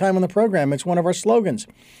this all the time on the program. It's one of our slogans.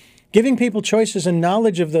 Giving people choices and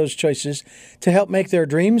knowledge of those choices to help make their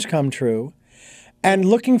dreams come true, and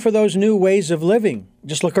looking for those new ways of living.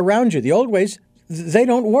 Just look around you. The old ways, they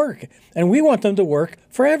don't work. And we want them to work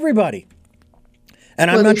for everybody. And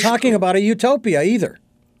I'm not talking about a utopia either.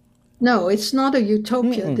 No, it's not a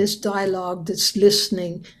utopia, this dialogue, this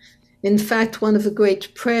listening. In fact, one of the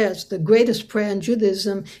great prayers, the greatest prayer in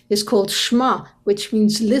Judaism, is called Shema, which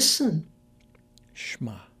means listen.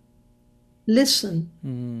 Shema. Listen.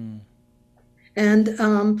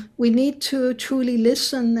 And we need to truly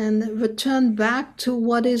listen and return back to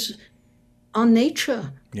what is our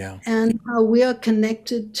nature. Yeah. And how we are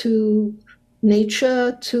connected to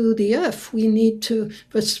nature, to the earth. We need to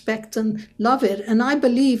respect and love it. And I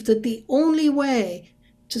believe that the only way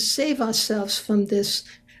to save ourselves from this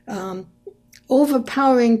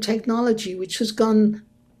overpowering technology, which has gone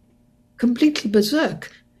completely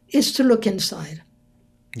berserk, is to look inside.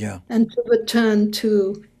 Yeah. And to return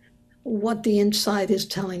to what the inside is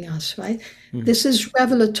telling us, right? This is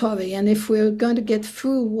revelatory. And if we're going to get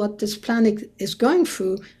through what this planet is going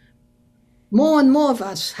through, more and more of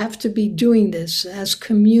us have to be doing this as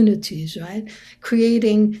communities, right?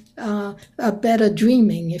 Creating a better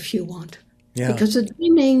dreaming, if you want. Yeah. Because the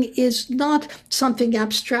dreaming is not something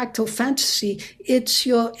abstract or fantasy. It's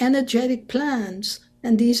your energetic plans.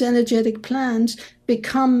 And these energetic plans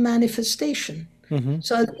become manifestation.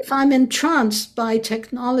 So if I'm entranced by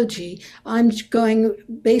technology, I'm going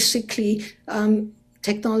basically,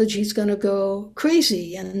 technology is going to go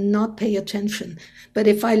crazy and not pay attention. But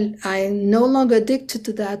if I'm no longer addicted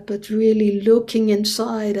to that, but really looking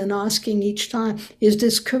inside and asking each time, is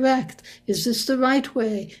this correct? Is this the right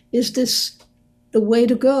way? Is this the way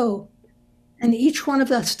to go? And each one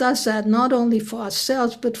of us does that, not only for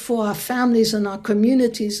ourselves, but for our families and our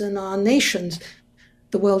communities and our nations.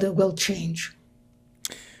 The world will change.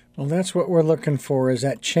 Well, that's what we're looking for, is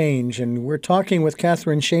that change. And we're talking with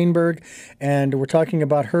Catherine Shainberg, and we're talking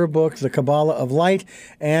about her book, The Kabbalah of Light,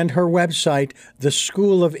 and her website,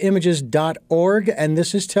 theschoolofimages.org. And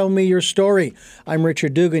this is Tell Me Your Story. I'm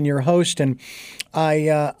Richard Dugan, your host, and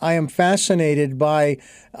I am fascinated by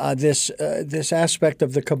this aspect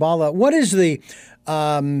of the Kabbalah. What is the,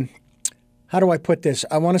 how do I put this?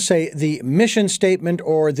 I want to say the mission statement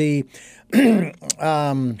or the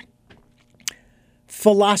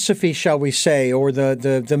philosophy, shall we say, or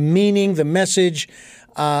the meaning, the message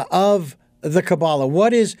of the Kabbalah.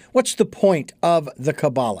 What's the point of the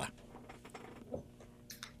Kabbalah?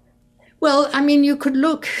 Well, I mean, you could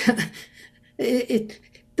look. The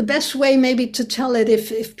best way maybe to tell it,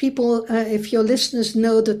 if people, if your listeners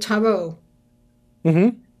know the Tarot,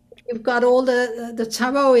 you've got all the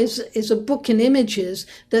Tarot is a book in images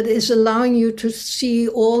that is allowing you to see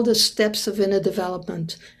all the steps of inner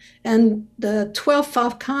development. And the 12th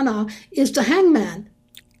arcana is the hangman.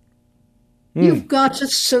 You've got to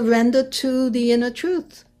surrender to the inner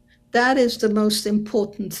truth. That is the most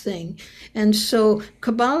important thing. And so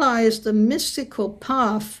Kabbalah is the mystical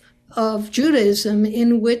path of Judaism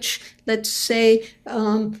in which, let's say,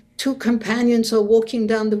 two companions are walking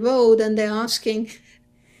down the road and they're asking,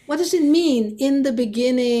 what does it mean? In the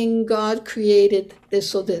beginning, God created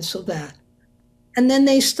this or that. And then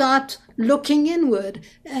they start looking inward,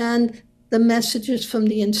 and the messages from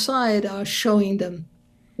the inside are showing them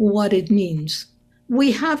what it means.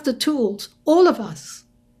 We have the tools, all of us,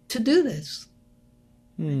 to do this.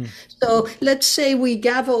 So let's say we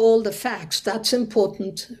gather all the facts. That's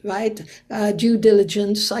important, right? Due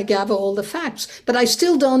diligence, I gather all the facts. But I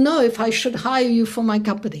still don't know if I should hire you for my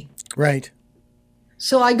company. Right.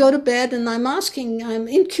 So I go to bed and I'm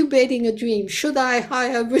incubating a dream. Should I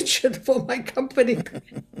hire Richard for my company?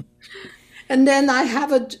 And then I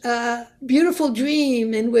have a beautiful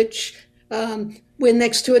dream in which we're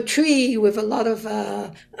next to a tree with a lot of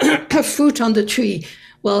fruit on the tree.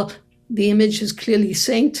 Well, the image is clearly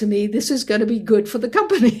saying to me, this is going to be good for the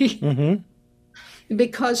company.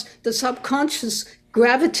 Because the subconscious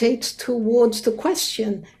gravitates towards the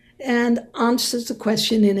question and answers the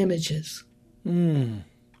question in images.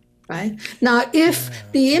 Right? Now, if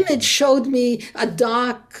the image showed me a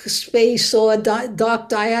dark space or a dark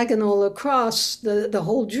diagonal across the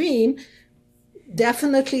whole dream,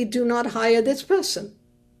 definitely do not hire this person.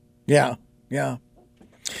 Yeah.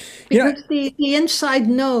 Because the inside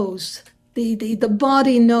knows, the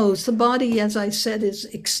body knows. The body, as I said, is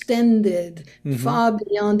extended far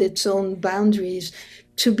beyond its own boundaries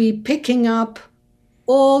to be picking up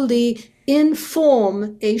all the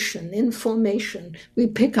information. We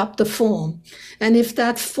pick up the form. And if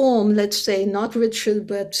that form, let's say not Richard,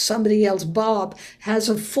 but somebody else, Bob, has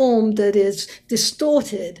a form that is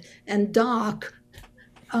distorted and dark,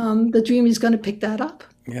 the dream is going to pick that up.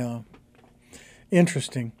 Yeah.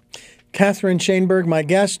 Interesting. Catherine Shainberg, my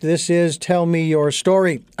guest. This is Tell Me Your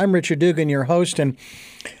Story. I'm Richard Dugan, your host, and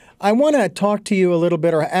I want to talk to you a little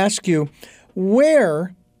bit or ask you,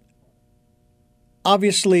 where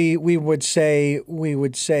obviously, we would start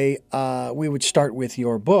with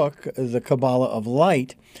your book, The Kabbalah of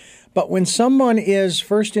Light. But when someone is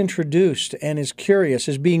first introduced and is curious,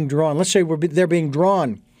 is being drawn, let's say they're being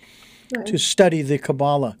drawn to study the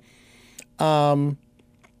Kabbalah,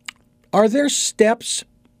 are there steps,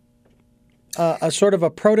 a sort of a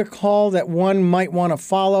protocol that one might want to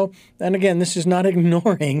follow? And again, this is not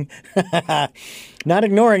ignoring, not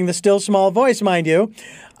ignoring the still small voice, mind you.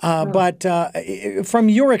 But from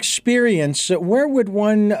your experience,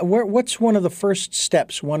 what's one of the first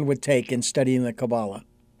steps one would take in studying the Kabbalah?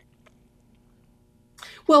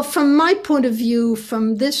 Well, from my point of view,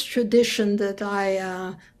 from this tradition that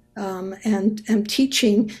I am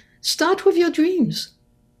teaching, start with your dreams.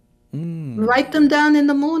 Write them down in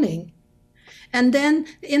the morning. And then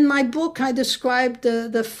in my book, I described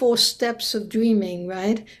the 4 steps of dreaming,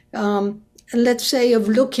 right? Let's say of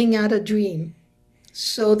looking at a dream.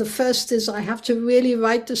 So the first is I have to really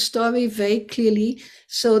write the story very clearly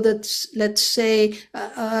so that, let's say,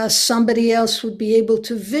 somebody else would be able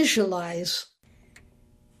to visualize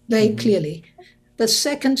very clearly. The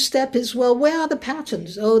second step is, well, where are the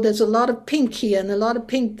patterns? Oh, there's a lot of pink here and a lot of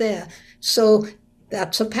pink there. So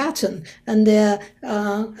that's a pattern. And there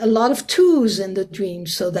are a lot of 2s in the dream,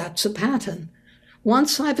 so that's a pattern.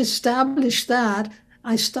 Once I've established that,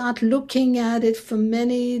 I start looking at it from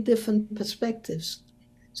many different perspectives.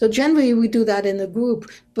 So generally we do that in a group,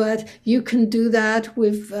 but you can do that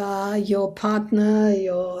with your partner,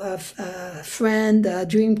 your friend, a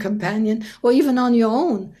dream companion, or even on your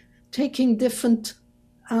own, taking different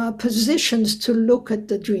positions to look at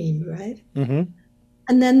the dream, right? Mm-hmm.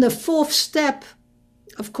 And then the 4th step,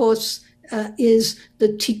 of course, is the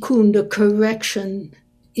tikkun, the correction,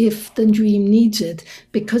 if the dream needs it.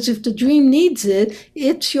 Because if the dream needs it,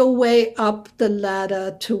 it's your way up the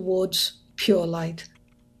ladder towards pure light,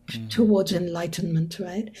 towards enlightenment,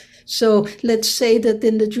 right? So let's say that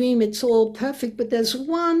in the dream it's all perfect, but there's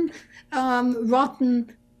one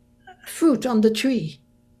rotten fruit on the tree.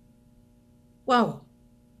 Wow.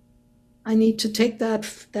 I need to take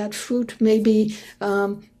that fruit, maybe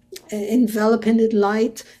envelop in it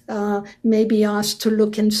light, maybe ask to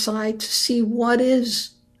look inside to see what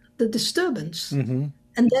is the disturbance, and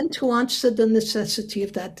then to answer the necessity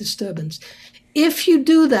of that disturbance. If you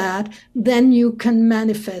do that, then you can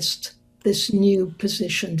manifest this new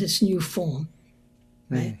position, this new form,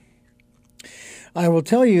 right? I will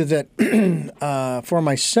tell you that for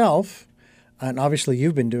myself, and obviously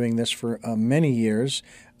you've been doing this for many years,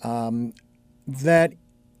 that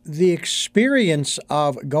the experience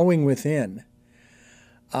of going within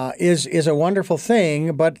is a wonderful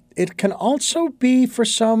thing, but it can also be for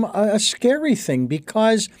some a scary thing,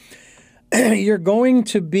 because you're going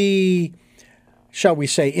to be, shall we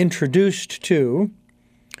say, introduced to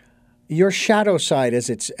your shadow side, as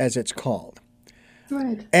it's called.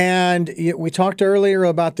 Right. And we talked earlier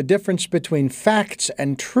about the difference between facts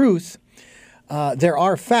and truth. There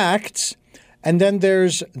are facts, and then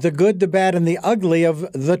there's the good, the bad, and the ugly of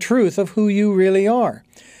the truth of who you really are.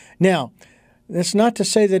 Now, that's not to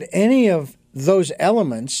say that any of those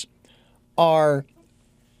elements are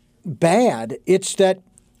bad. It's that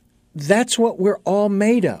that's what we're all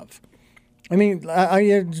made of. I mean,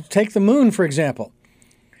 I take the moon, for example.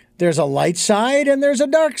 There's a light side and there's a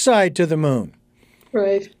dark side to the moon.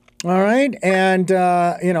 Right. All right. And,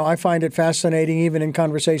 I find it fascinating, even in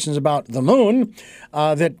conversations about the moon,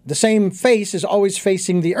 that the same face is always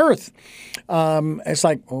facing the earth. It's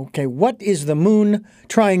like, okay, what is the moon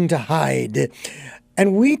trying to hide?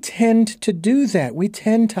 And we tend to do that. We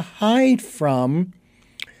tend to hide from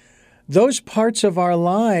those parts of our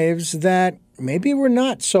lives that maybe we're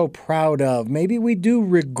not so proud of. Maybe we do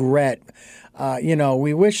regret.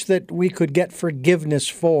 We wish that we could get forgiveness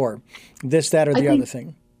for this, that, or the other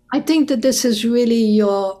thing. I think that this is really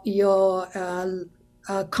your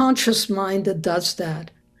conscious mind that does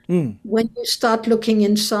that. When you start looking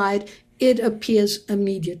inside, it appears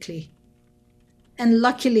immediately. And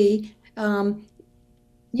luckily,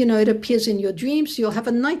 it appears in your dreams. You'll have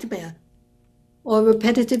a nightmare or a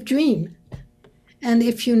repetitive dream. And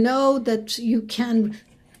if you know that you can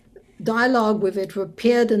dialogue with it,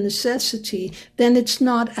 repair the necessity, then it's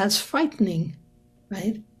not as frightening,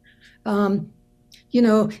 right? The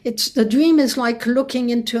dream is like looking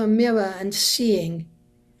into a mirror and seeing.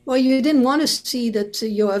 Well, you didn't want to see that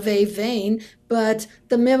you're very vain, but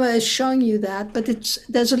the mirror is showing you that. But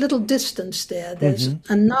there's a little distance there. There's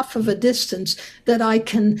enough of a distance that I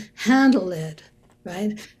can handle it,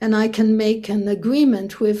 right? And I can make an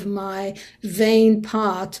agreement with my vain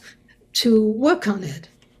part to work on it,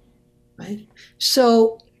 right?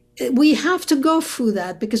 So we have to go through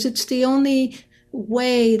that because it's the only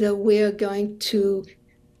way that we're going to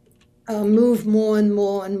move more and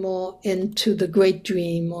more and more into the great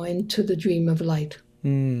dream or into the dream of light.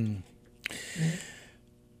 Mm.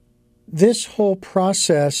 This whole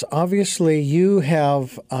process, obviously,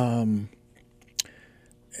 you've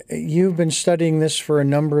been studying this for a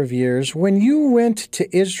number of years. When you went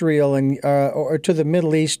to Israel and or to the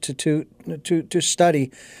Middle East to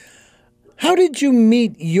study, how did you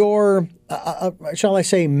meet your, shall I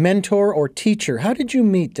say, mentor or teacher? How did you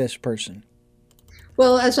meet this person?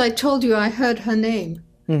 Well, as I told you, I heard her name,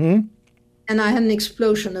 Mm-hmm. and I had an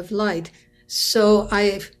explosion of light. So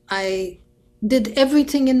I did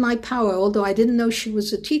everything in my power, although I didn't know she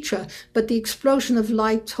was a teacher. But the explosion of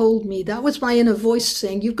light told me, that was my inner voice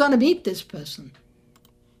saying, you've got to meet this person.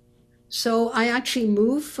 So I actually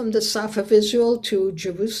moved from the south of Israel to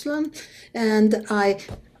Jerusalem, and I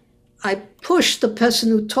pushed the person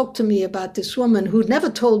who talked to me about this woman, who'd never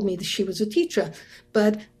told me that she was a teacher,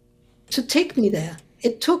 but to take me there.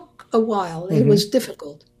 It took a while. It was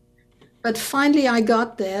difficult. But finally I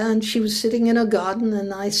got there, and she was sitting in her garden,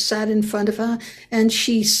 and I sat in front of her, and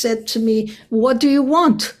she said to me, "What do you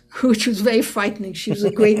want?" Which was very frightening. She was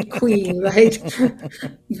a great queen, right?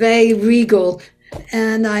 Very regal.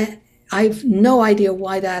 And I've no idea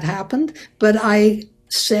why that happened, but I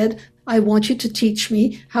said, "I want you to teach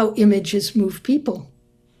me how images move people."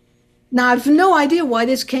 Now, I have no idea why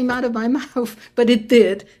this came out of my mouth, but it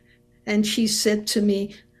did. And she said to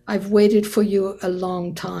me, "I've waited for you a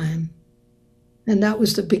long time." And that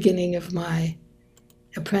was the beginning of my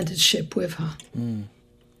apprenticeship with her. Mm.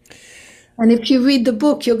 And if you read the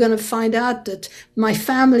book, you're going to find out that my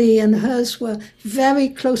family and hers were very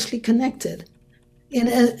closely connected in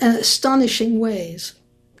astonishing ways.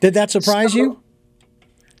 Did that surprise you?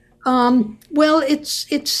 Well, it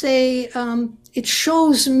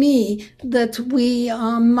shows me that we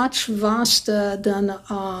are much vaster than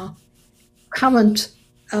our current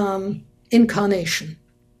incarnation.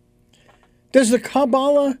 Does the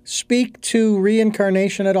Kabbalah speak to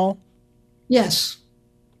reincarnation at all? Yes,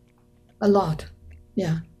 a lot.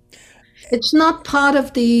 Yeah. It's not part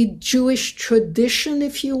of the Jewish tradition,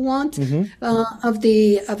 if you want, of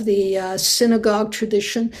the synagogue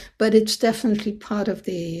tradition, but it's definitely part of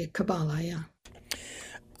the Kabbalah. Yeah.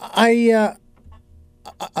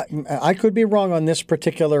 I could be wrong on this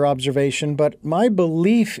particular observation, but my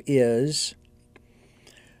belief is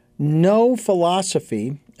no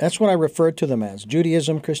philosophy. That's what I refer to them as: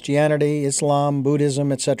 Judaism, Christianity, Islam,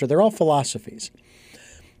 Buddhism, etc. They're all philosophies.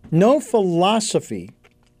 No philosophy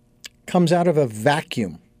comes out of a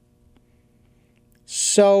vacuum.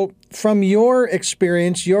 So, from your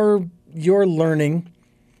experience, your learning,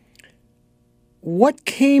 what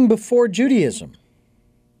came before Judaism?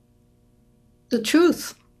 The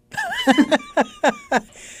truth.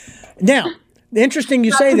 Now, interesting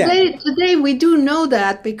you say that. Today we do know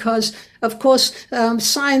that because, of course,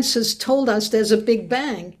 science has told us there's a Big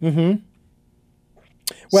Bang. Mm-hmm.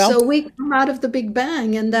 Well, so we come out of the Big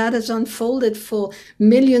Bang, and that has unfolded for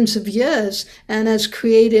millions of years and has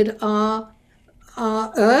created our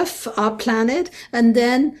Earth, our planet, and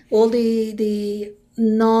then all the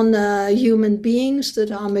non-human beings that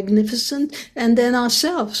are magnificent, and then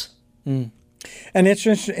ourselves. Mm. And it's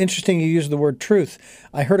interesting you use the word truth.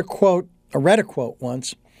 I read a quote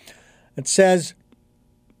once. It says,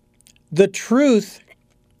 "The truth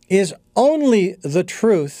is only the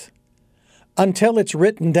truth until it's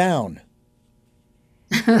written down."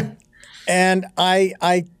 And I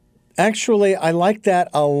like that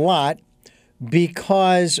a lot,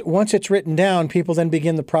 because once it's written down, people then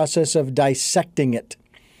begin the process of dissecting it.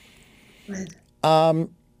 Right.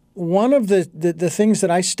 One of the things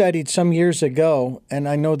that I studied some years ago, and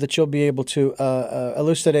I know that you'll be able to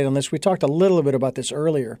elucidate on this, we talked a little bit about this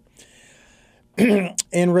earlier,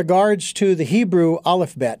 in regards to the Hebrew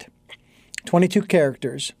alphabet, 22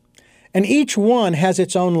 characters, and each one has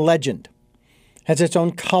its own legend, has its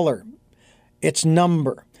own color, its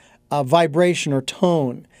number, vibration or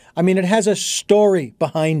tone. I mean, it has a story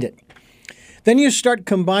behind it. Then you start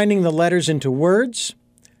combining the letters into words,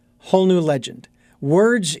 whole new legend.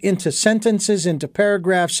 Words into sentences, into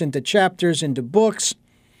paragraphs, into chapters, into books.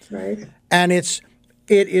 Right. And it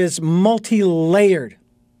is multi-layered.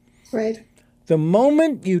 Right. The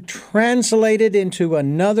moment you translate it into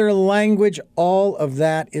another language, all of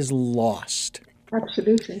that is lost.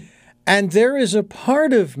 Absolutely. And there is a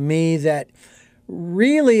part of me that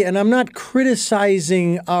really, and I'm not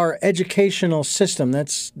criticizing our educational system,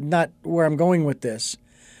 that's not where I'm going with this,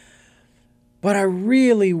 but I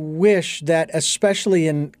really wish that, especially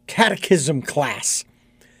in catechism class,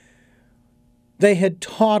 they had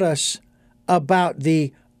taught us about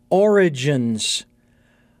the origins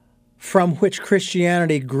from which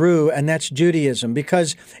Christianity grew, and that's Judaism.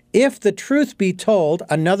 Because if the truth be told,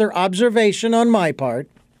 another observation on my part,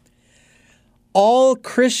 all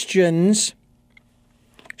Christians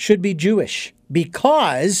should be Jewish,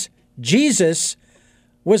 because Jesus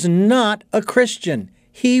was not a Christian.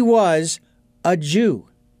 He was a Jew.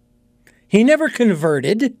 He never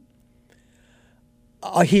converted.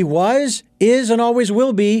 He was, is, and always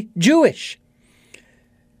will be Jewish.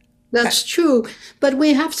 That's true. But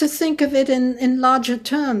we have to think of it in larger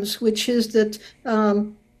terms, which is that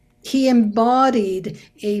he embodied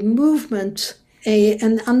a movement,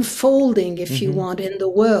 an unfolding, if you want, in the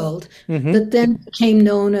world that then became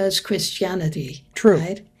known as Christianity. True.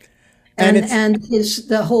 Right? And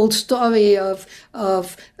the whole story of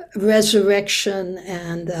resurrection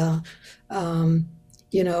and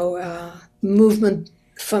movement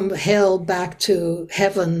from hell back to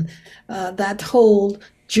heaven, that whole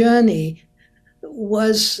journey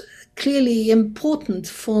was clearly important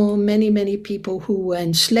for many, many people who were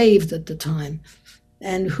enslaved at the time,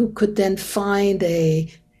 and who could then find a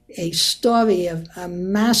story, a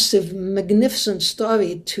massive, magnificent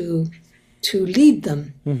story to lead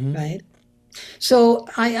them, right? So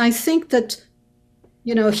I think that,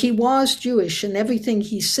 he was Jewish, and everything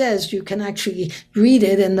he says, you can actually read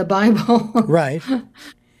it in the Bible. Right.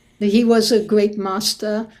 He was a great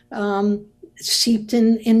master, steeped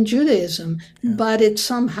in Judaism, but it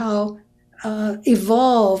somehow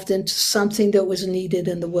evolved into something that was needed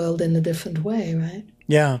in the world in a different way, right?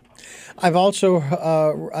 Yeah. I've also,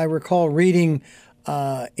 I recall reading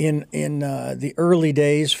in the early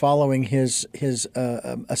days following his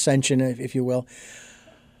ascension, if you will,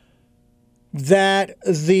 that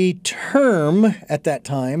the term at that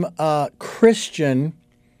time, Christian,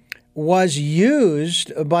 was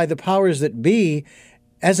used by the powers that be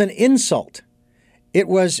as an insult. It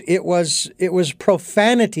was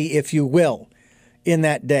profanity, if you will, in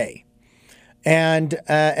that day, and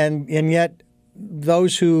yet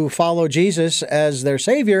those who follow Jesus as their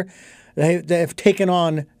Savior, they have taken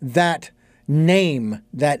on that name,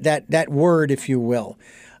 that word, if you will.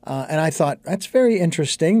 And I thought that's very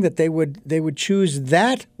interesting that they would choose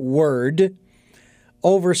that word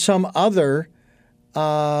over some other.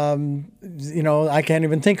 I can't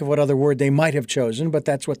even think of what other word they might have chosen, but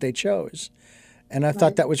that's what they chose. And I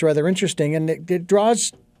thought that was rather interesting, and it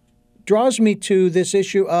draws me to this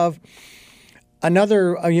issue of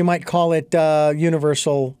another, you might call it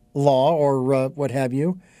universal law or what have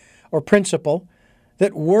you, or principle,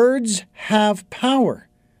 that words have power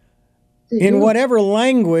in whatever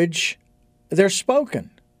language they're spoken.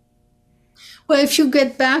 Well, if you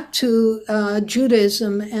get back to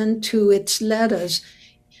Judaism and to its letters,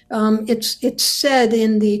 it's said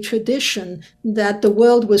in the tradition that the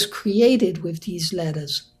world was created with these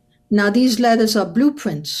letters. Now, these letters are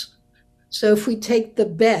blueprints. So if we take the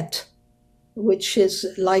bet, which is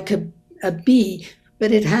like a bee,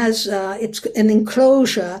 but it has it's an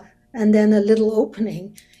enclosure and then a little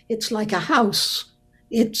opening. It's like a house.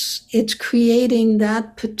 It's creating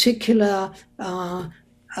that particular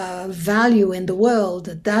value in the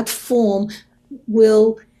world. That form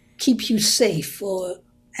will keep you safe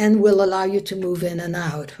and will allow you to move in and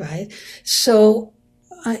out, right? So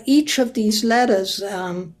each of these letters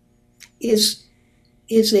is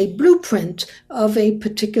a blueprint of a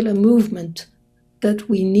particular movement that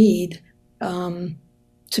we need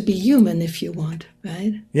to be human, if you want,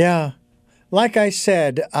 right? Yeah. Like I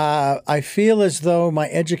said, I feel as though my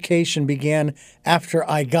education began after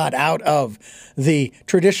I got out of the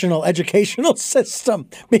traditional educational system,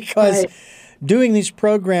 because doing these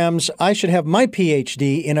programs, I should have my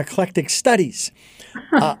PhD in eclectic studies.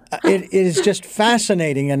 It is just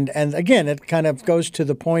fascinating, and again, it kind of goes to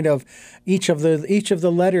the point of each of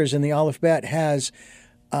the letters in the Aleph Bet has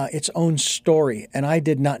its own story, and I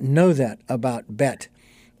did not know that about Bet.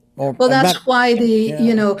 Well, that's why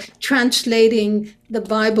translating the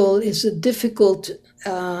Bible is a difficult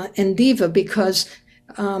endeavor, because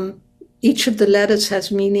each of the letters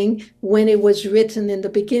has meaning. When it was written in the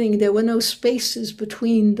beginning, there were no spaces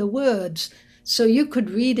between the words. So you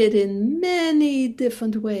could read it in many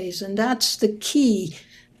different ways. And that's the key.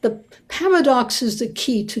 The paradox is the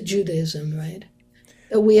key to Judaism, right?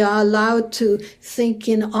 That we are allowed to think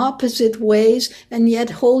in opposite ways and yet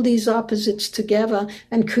hold these opposites together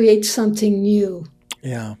and create something new.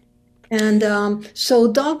 Yeah. And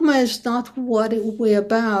so dogma is not what we're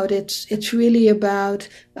about. It's really about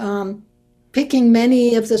picking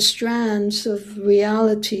many of the strands of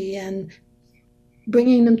reality and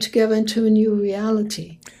bringing them together into a new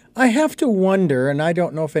reality. I have to wonder, and I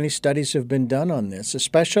don't know if any studies have been done on this,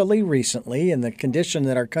 especially recently in the condition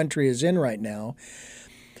that our country is in right now.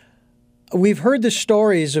 We've heard the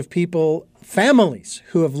stories of people, families,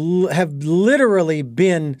 who have literally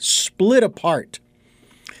been split apart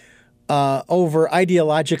over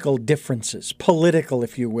ideological differences, political,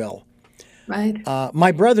 if you will. Right.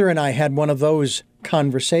 My brother and I had one of those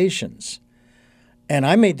conversations, and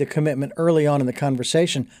I made the commitment early on in the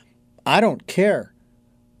conversation, I don't care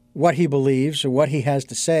what he believes or what he has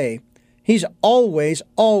to say. He's always,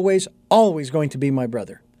 always, always going to be my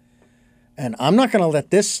brother. And I'm not going to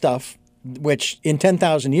let this stuff, which in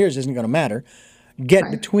 10,000 years isn't going to matter,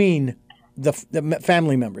 get between the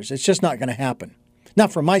family members. It's just not going to happen.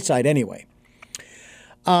 Not from my side anyway.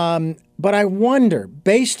 But I wonder,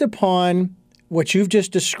 based upon what you've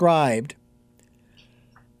just described,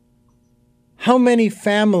 how many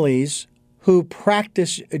families who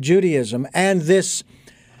practice Judaism and this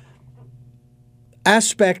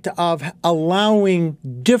aspect of allowing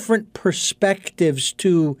different perspectives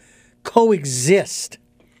to coexist,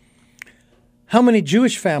 how many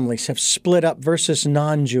Jewish families have split up versus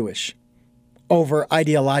non-Jewish over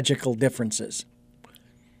ideological differences?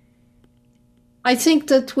 I think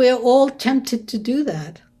that we're all tempted to do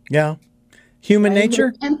that. Yeah. Human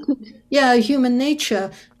nature? Yeah, human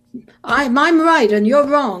nature. I'm right and you're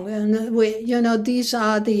wrong. And these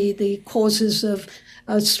are the causes of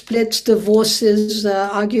splits, divorces,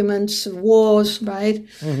 arguments, wars, right?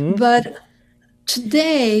 Mm-hmm. But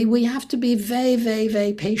today we have to be very, very,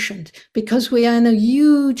 very patient because we are in a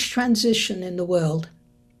huge transition in the world,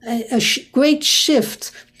 a great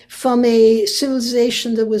shift from a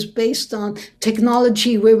civilization that was based on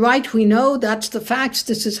technology. We're right, we know, that's the facts,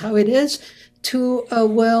 this is how it is, to a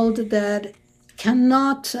world that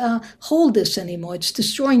cannot hold this anymore. It's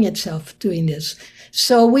destroying itself doing this.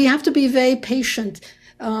 So we have to be very patient.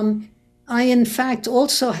 I, in fact,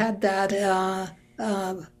 also had that,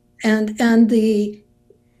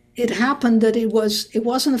 it happened that it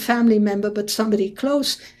wasn't a family member, but somebody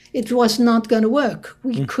close. It was not going to work.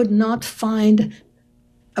 We could not find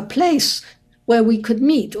a place where we could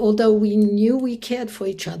meet, although we knew we cared for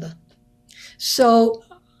each other. So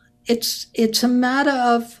it's a matter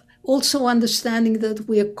of also understanding that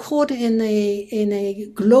we are caught in a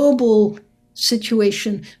global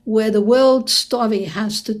situation where the world story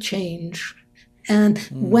has to change. And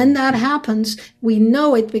when that happens, we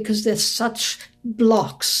know it because there's such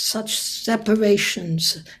blocks, such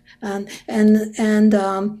separations, and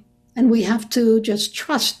we have to just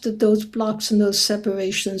trust that those blocks and those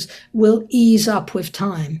separations will ease up with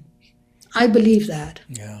time. I believe that.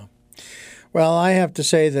 Yeah. Well, I have to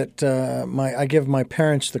say that I give my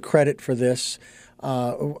parents the credit for this,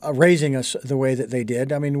 raising us the way that they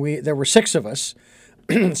did. I mean, there were 6 of us,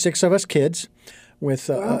 6 of us kids with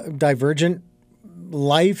divergent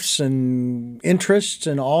lives and interests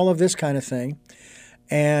and all of this kind of thing.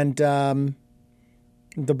 And the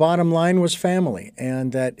bottom line was family,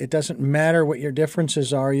 and that it doesn't matter what your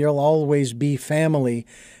differences are, you'll always be family.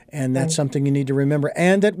 And that's something you need to remember.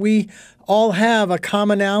 And that we all have a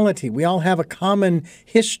commonality. We all have a common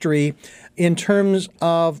history in terms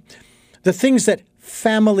of the things that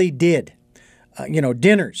family did.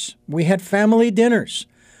 Dinners. We had family dinners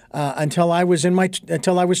until I was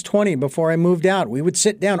 20, before I moved out. We would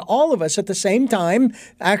sit down, all of us at the same time,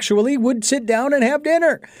 actually would sit down and have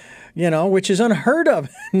dinner, which is unheard of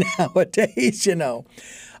nowadays,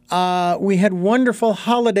 We had wonderful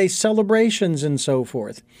holiday celebrations and so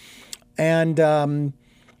forth. And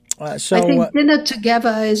I think dinner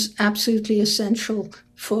together is absolutely essential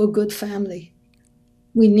for a good family.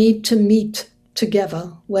 We need to meet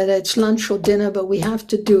together, whether it's lunch or dinner, but we have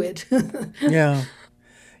to do it.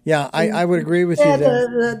 Yeah, I would agree with you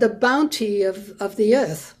there. The bounty of the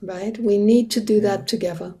earth, right? We need to do that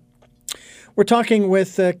together. We're talking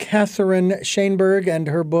with Catherine Shainberg and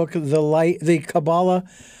her book, The Kabbalah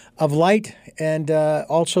of Light, and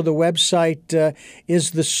also the website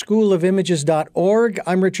is theschoolofimages.org.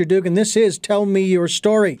 I'm Richard Dugan. This is Tell Me Your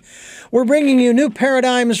Story. We're bringing you new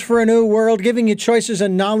paradigms for a new world, giving you choices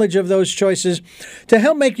and knowledge of those choices to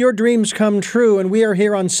help make your dreams come true. And we are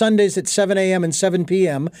here on Sundays at 7 a.m. and 7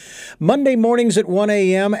 p.m., Monday mornings at 1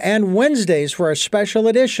 a.m., and Wednesdays for a special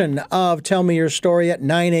edition of Tell Me Your Story at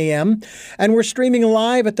 9 a.m. And we're streaming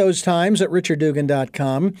live at those times at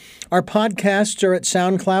richarddugan.com. Our podcasts are at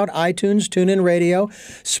SoundCloud SoundCloud, iTunes, TuneIn Radio,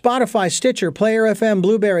 Spotify, Stitcher, Player FM,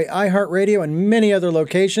 Blueberry, iHeartRadio, and many other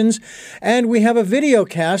locations. And we have a video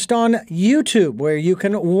cast on YouTube where you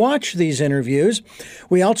can watch these interviews.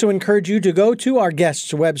 We also encourage you to go to our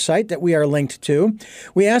guest's website that we are linked to.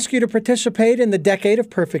 We ask you to participate in the Decade of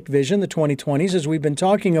Perfect Vision, the 2020s, as we've been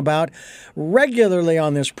talking about regularly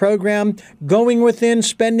on this program, going within,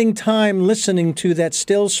 spending time listening to that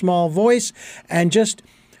still small voice, and just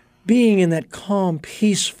being in that calm,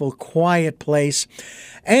 peaceful, quiet place.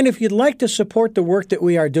 And if you'd like to support the work that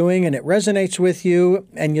we are doing and it resonates with you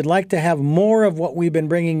and you'd like to have more of what we've been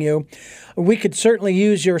bringing you, we could certainly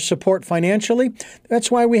use your support financially.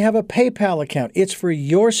 That's why we have a PayPal account. It's for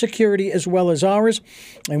your security as well as ours.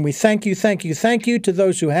 And we thank you to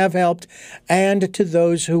those who have helped and to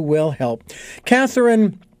those who will help.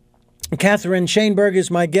 Catherine Shainberg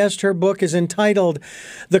is my guest. Her book is entitled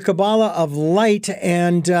The Kabbalah of Light.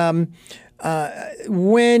 And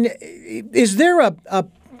is there a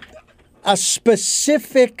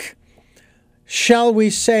specific, shall we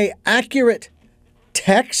say, accurate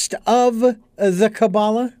text of the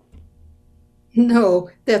Kabbalah? No,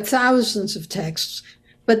 there are thousands of texts,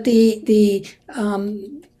 but the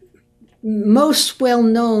most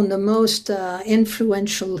well-known, the most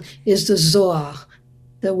influential is the Zohar,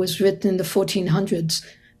 that was written in the 1400s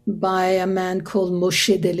by a man called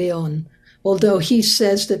Moshe de Leon, although he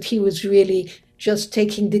says that he was really just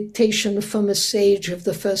taking dictation from a sage of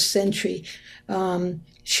the first century,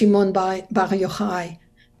 Shimon Bar Yochai.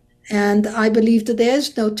 And I believe that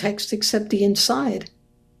there's no text except the inside.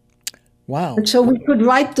 Wow. And so we could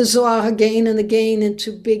write the Zohar again and again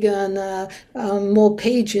into bigger and more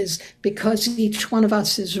pages, because each one of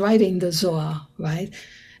us is writing the Zohar, right?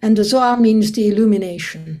 And the Zohar means the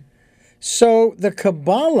illumination. So the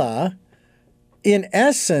Kabbalah, in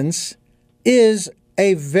essence, is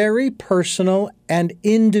a very personal and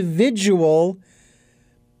individual,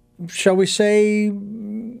 shall we say,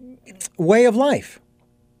 way of life.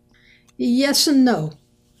 Yes and no.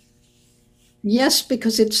 Yes,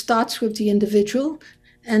 because it starts with the individual,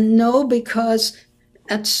 and no, because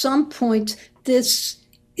at some point this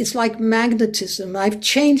is like magnetism. I've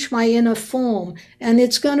changed my inner form, and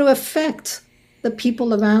it's going to affect the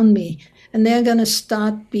people around me, and they're going to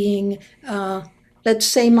start being, let's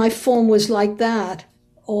say my form was like that,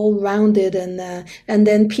 all rounded, and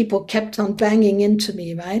then people kept on banging into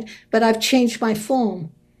me, right? But I've changed my form,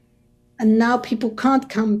 and now people can't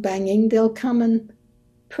come banging. They'll come and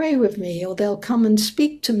pray with me, or they'll come and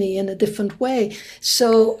speak to me in a different way.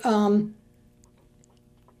 So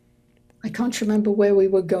I can't remember where we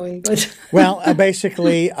were going, but well,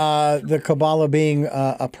 basically, the Kabbalah being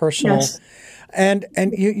a personal, yes. and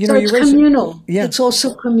you So know, it's you raise communal. Yeah. It's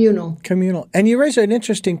also communal. And you raise an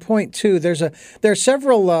interesting point too. There are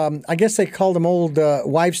several. I guess they call them old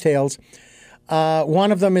wives' tales.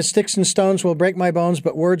 One of them is sticks and stones will break my bones,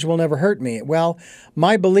 but words will never hurt me. Well,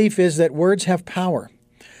 my belief is that words have power.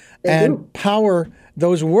 They do. Power,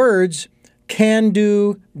 those words can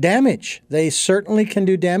do damage. They certainly can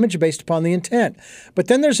do damage based upon the intent. But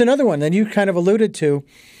then there's another one that you kind of alluded to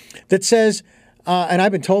that says, and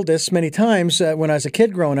I've been told this many times when I was a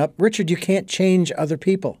kid growing up, Richard, you can't change other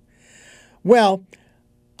people. Well,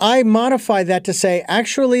 I modify that to say,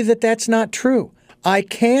 actually, that's not true. I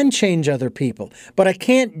can change other people, but I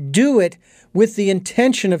can't do it with the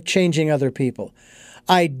intention of changing other people.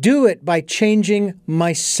 I do it by changing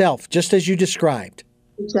myself, just as you described.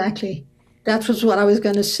 Exactly. That was what I was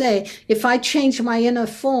going to say. If I change my inner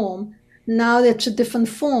form, now it's a different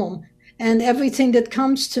form. And everything that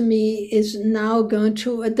comes to me is now going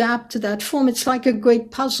to adapt to that form. It's like a great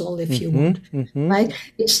puzzle, if you want, right?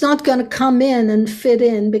 It's not going to come in and fit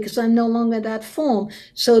in because I'm no longer that form.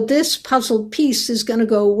 So this puzzle piece is going to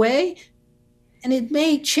go away, and it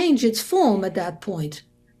may change its form at that point.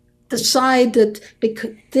 Decide that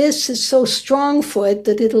because this is so strong for it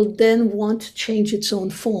that it'll then want to change its own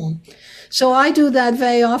form. So I do that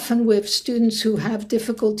very often with students who have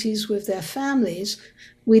difficulties with their families.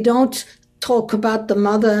 We don't talk about the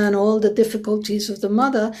mother and all the difficulties of the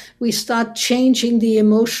mother. We start changing the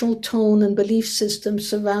emotional tone and belief system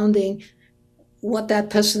surrounding what that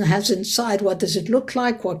person has inside. What does it look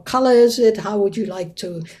like? What color is it? How would you like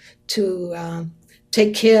to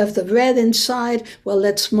take care of the red inside? Well,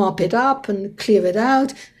 let's mop it up and clear it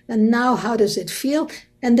out. And now how does it feel?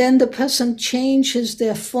 And then the person changes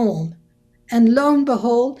their form. And lo and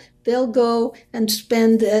behold, they'll go and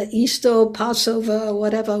spend Easter or Passover or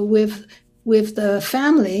whatever with the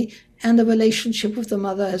family, and the relationship with the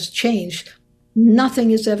mother has changed. Nothing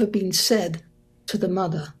has ever been said to the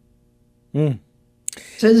mother. So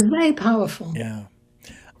it's very powerful. Yeah.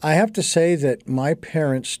 I have to say that my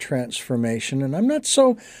parents' transformation, and I'm not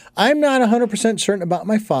 100% certain about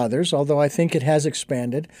my father's, although I think it has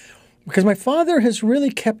expanded, because my father has really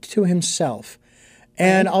kept to himself.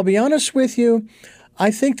 And I'll be honest with you, I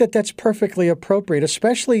think that that's perfectly appropriate,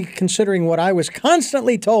 especially considering what I was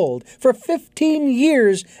constantly told for 15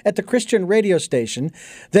 years at the Christian radio station,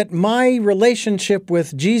 that my relationship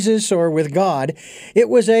with Jesus or with God, it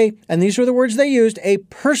was and these were the words they used, a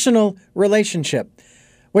personal relationship,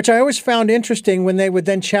 which I always found interesting when they would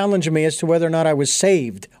then challenge me as to whether or not I was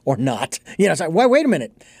saved or not. It's like, wait a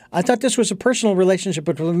minute. I thought this was a personal relationship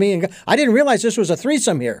between me and God. I didn't realize this was a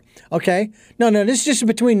threesome here, okay? No, this is just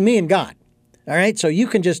between me and God. All right, so you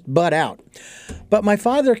can just butt out. But my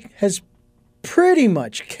father has pretty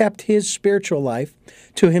much kept his spiritual life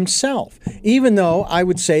to himself, even though I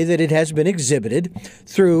would say that it has been exhibited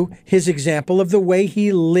through his example of the way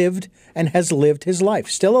he lived and has lived his life.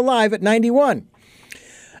 Still alive at 91.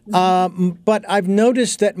 But I've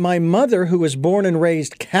noticed that my mother, who was born and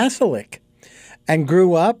raised Catholic and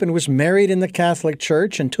grew up and was married in the Catholic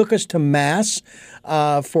Church and took us to Mass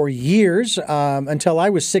for years until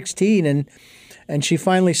I was 16, and she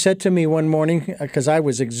finally said to me one morning, because I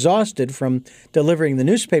was exhausted from delivering the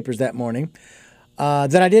newspapers that morning,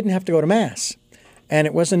 that I didn't have to go to Mass. And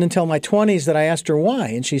it wasn't until my 20s that I asked her why.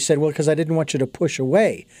 And she said, well, because I didn't want you to push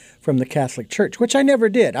away from the Catholic Church, which I never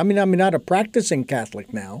did. I mean, I'm not a practicing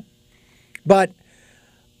Catholic now, but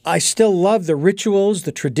I still love the rituals,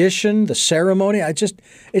 the tradition, the ceremony.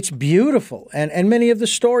 It's beautiful. And many of the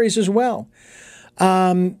stories as well.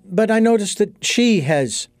 But I noticed that she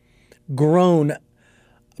has grown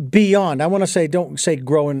beyond, I want to say, don't say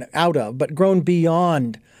grown out of, but grown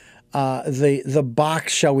beyond the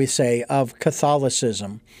box, shall we say, of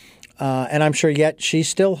Catholicism. And I'm sure yet she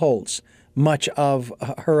still holds much of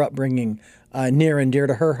her upbringing near and dear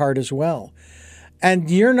to her heart as well. And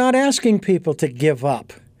you're not asking people to give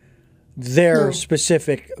up their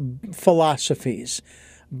specific philosophies,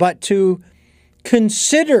 but to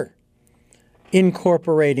consider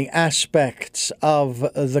incorporating aspects of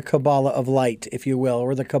the Kabbalah of light, if you will,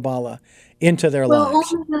 or the Kabbalah into their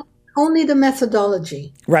lives. Only the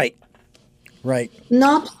methodology. Right.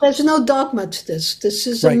 There's no dogma to this. This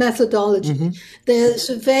is a methodology. Mm-hmm. There's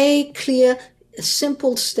very clear,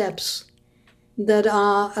 simple steps that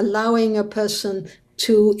are allowing a person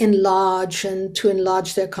to enlarge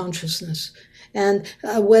their consciousness. And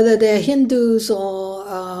whether they're Hindus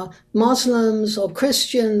or Muslims or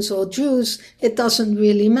Christians or Jews, it doesn't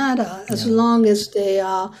really matter as long as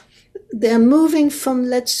they're moving from,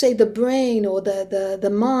 let's say, the brain or the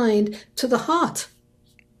mind to the heart.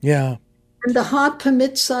 Yeah. And the heart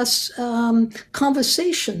permits us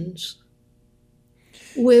conversations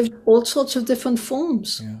with all sorts of different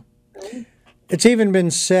forms. Yeah. It's even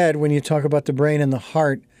been said, when you talk about the brain and the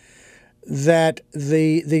heart, that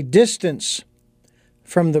the distance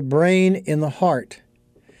from the brain in the heart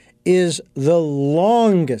is the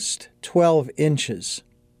longest 12 inches.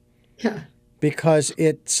 Yeah. Because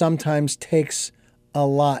it sometimes takes a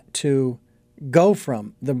lot to go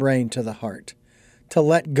from the brain to the heart, to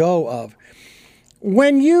let go of.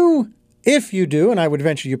 If you do, and I would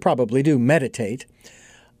venture you probably do, meditate,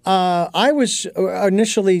 I was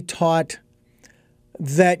initially taught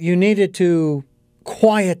that you needed to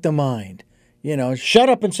quiet the mind. Shut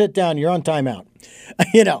up and sit down, you're on timeout.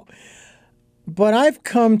 But I've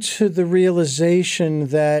come to the realization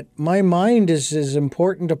that my mind is as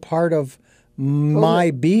important a part of my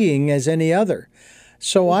being as any other.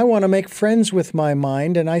 So I want to make friends with my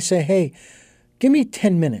mind, and I say, hey, give me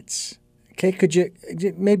 10 minutes. Okay, could you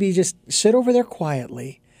maybe just sit over there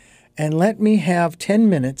quietly and let me have 10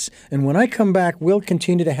 minutes, and when I come back, we'll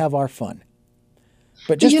continue to have our fun.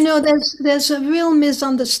 But there's a real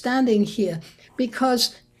misunderstanding here,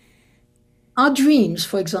 because our dreams,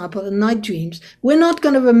 for example, the night dreams, we're not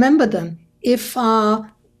going to remember them if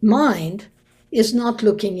our mind is not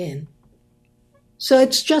looking in. So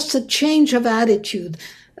it's just a change of attitude.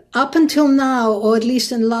 Up until now, or at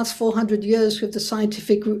least in the last 400 years with the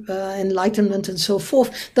scientific enlightenment and so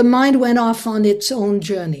forth, the mind went off on its own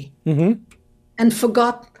journey and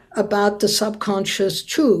forgot about the subconscious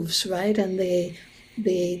truths, right? And the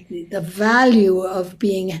value of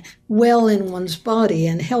being well in one's body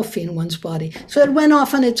and healthy in one's body. So it went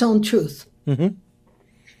off on its own truth. Mm-hmm.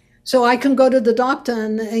 So I can go to the doctor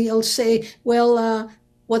and he'll say, well,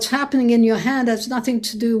 what's happening in your hand has nothing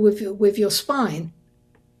to do with your spine.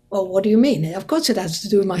 Well, what do you mean? Of course it has to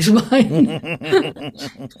do with my spine.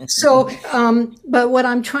 So, but what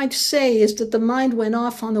I'm trying to say is that the mind went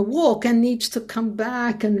off on a walk and needs to come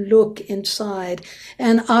back and look inside.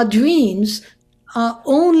 And our dreams are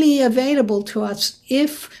only available to us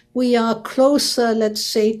if we are closer, let's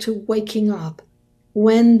say, to waking up,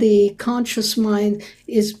 when the conscious mind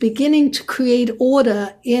is beginning to create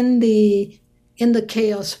order in the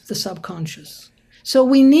chaos of the subconscious. So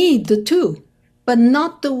we need the two, but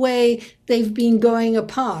not the way they've been going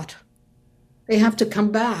apart. They have to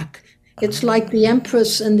come back. It's like the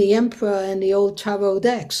Empress and the Emperor in the old tarot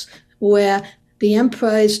decks, where the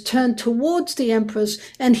Emperor is turned towards the Empress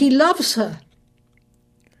and he loves her.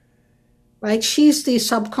 Right? She's the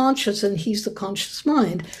subconscious and he's the conscious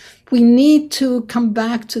mind. We need to come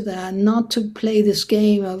back to that, not to play this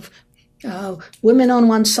game of women on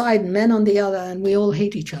one side and men on the other, and we all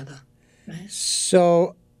hate each other. Right?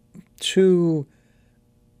 So to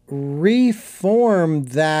reform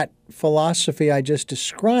that philosophy I just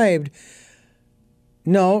described,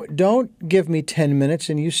 no, don't give me 10 minutes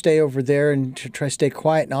and you stay over there and try to stay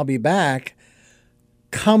quiet and I'll be back.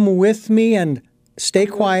 Come with me and stay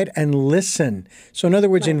quiet and listen. So in other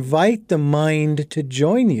words, invite the mind to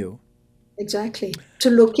join you. Exactly. To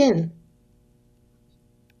look in.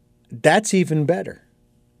 That's even better.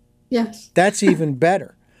 Yes. That's even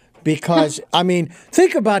better. Because, I mean,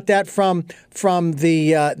 think about that from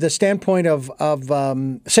the standpoint of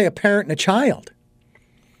say, a parent and a child.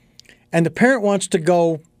 And the parent wants to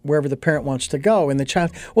go wherever the parent wants to go. And the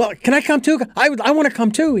child, well, can I come too? I want to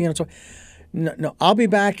come too. You know, so no, I'll be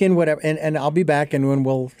back in whatever, and I'll be back and when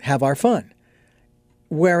we'll have our fun.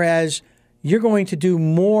 Whereas you're going to do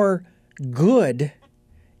more good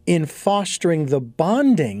in fostering the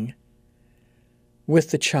bonding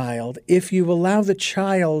with the child if you allow the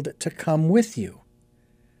child to come with you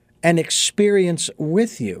and experience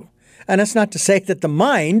with you. And that's not to say that the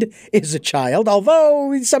mind is a child,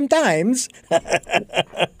 although sometimes.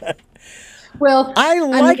 Well, I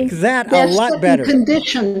like that a lot better.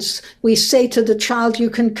 Conditions. We say to the child,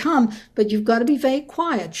 you can come, but you've got to be very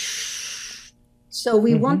quiet. Shh. So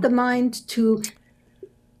we want the mind to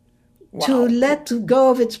let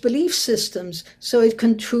go of its belief systems so it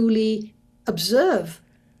can truly observe,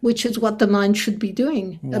 which is what the mind should be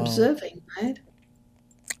doing, observing, right?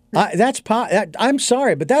 I'm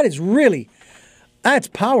sorry, but that's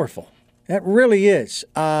powerful. That really is.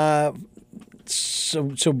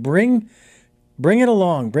 So bring it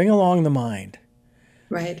along. Bring along the mind.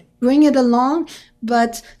 Right. Bring it along,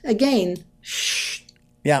 but again, shh.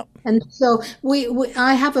 Yeah. And so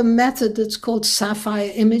I have a method that's called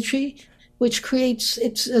sapphire imagery, which creates,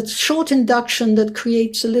 it's a short induction that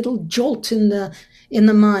creates a little jolt in the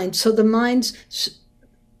mind. So the mind's,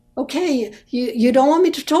 okay, you don't want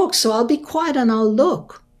me to talk, so I'll be quiet and I'll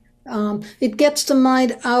look. It gets the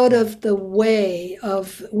mind out of the way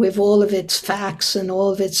with all of its facts and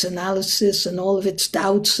all of its analysis and all of its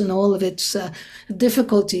doubts and all of its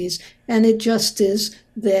difficulties, and it just is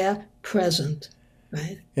there present,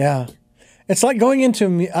 right? Yeah. It's like going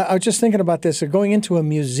into, I was just thinking about this, going into a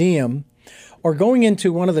museum or going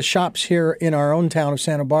into one of the shops here in our own town of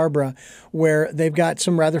Santa Barbara where they've got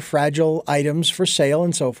some rather fragile items for sale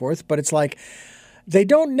and so forth, but it's like they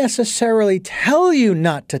don't necessarily tell you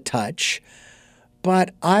not to touch,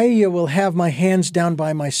 but I will have my hands down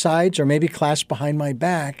by my sides or maybe clasped behind my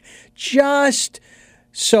back just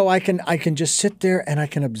so I can just sit there and I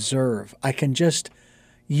can observe. I can just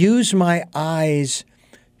use my eyes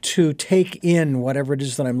to take in whatever it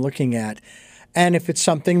is that I'm looking at. And if it's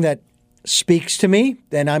something that speaks to me,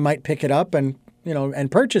 then I might pick it up and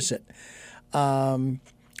purchase it.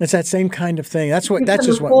 It's that same kind of thing. That's what. That's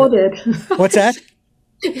just what. What's that?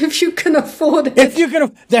 If you can afford it.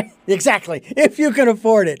 Exactly. If you can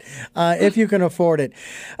afford it.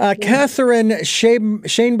 Catherine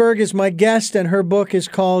Shainberg is my guest, and her book is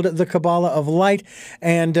called The Kabbalah of Light.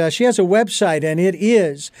 And she has a website, and it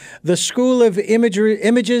is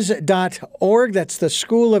theschoolofimages.org. That's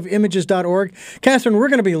theschoolofimages.org. Catherine, we're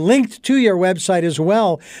going to be linked to your website as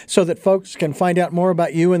well so that folks can find out more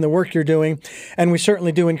about you and the work you're doing. And we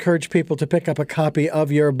certainly do encourage people to pick up a copy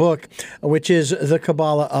of your book, which is The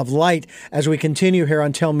Kabbalah of Light, as we continue here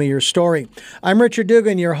on Tell Me Your Story. I'm Richard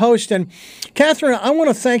Dugan, your host, and Catherine, I want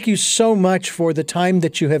to thank you so much for the time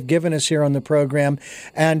that you have given us here on the program.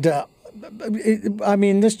 And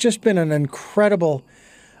this has just been an incredible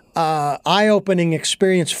eye-opening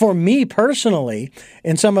experience for me personally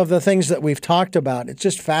in some of the things that we've talked about. It's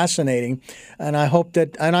just fascinating, and I hope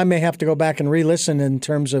that, and I may have to go back and re-listen in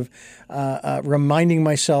terms of reminding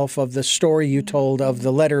myself of the story you told of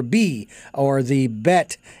the letter B, or the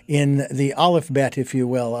bet in the Aleph bet, if you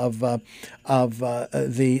will, of the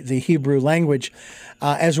Hebrew language,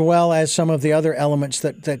 as well as some of the other elements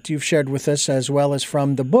that you've shared with us, as well as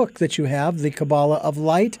from the book that you have, The Kabbalah of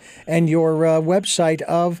Light, and your website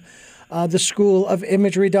of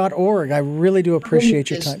theschoolofimagery.org. I really do appreciate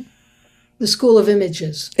your time. The School of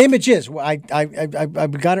Images. Images. I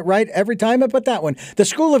got it right every time I put that one.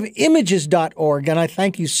 Theschoolofimages.org. And I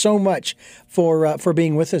thank you so much for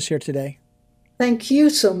being with us here today. Thank you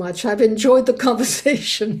so much. I've enjoyed the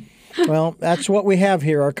conversation. Well, that's what we have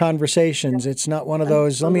here, our conversations. It's not one of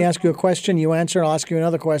those, let me ask you a question, you answer, I'll ask you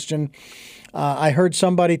another question. I heard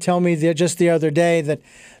somebody tell me just the other day that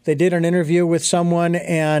they did an interview with someone,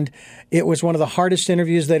 and it was one of the hardest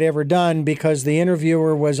interviews they'd ever done because the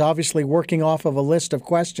interviewer was obviously working off of a list of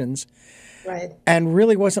questions, right, and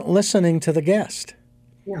really wasn't listening to the guest.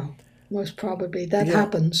 No, most probably. That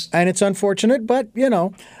happens. And it's unfortunate, but,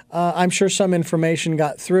 I'm sure some information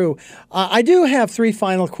got through. I do have 3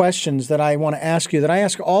 final questions that I want to ask you, that I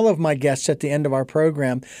ask all of my guests at the end of our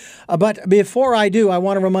program. But before I do, I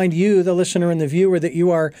want to remind you, the listener and the viewer, that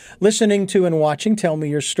you are listening to and watching Tell Me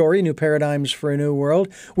Your Story, New Paradigms for a New World.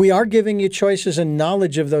 We are giving you choices and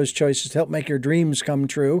knowledge of those choices to help make your dreams come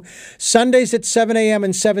true. Sundays at 7 a.m.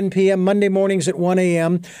 and 7 p.m., Monday mornings at 1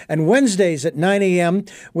 a.m., and Wednesdays at 9 a.m.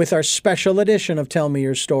 with our special edition of Tell Me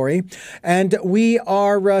Your Story. And we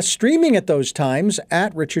are streaming at those times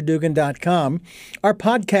at richarddugan.com. Our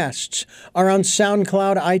podcasts are on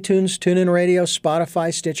SoundCloud, iTunes, TuneIn Radio,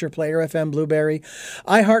 Spotify, Stitcher, Player FM, Blueberry,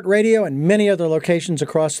 iHeartRadio, and many other locations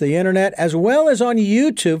across the internet, as well as on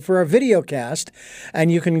YouTube for our videocast.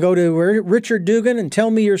 And you can go to Richard Dugan and Tell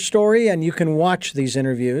Me Your Story, and you can watch these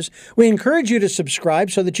interviews. We encourage you to subscribe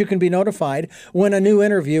so that you can be notified when a new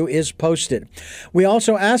interview is posted. We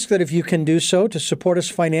also ask that if you can do so to support us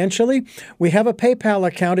financially, we have a PayPal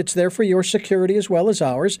account. It's there for your security as well as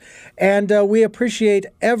ours. And we appreciate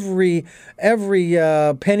every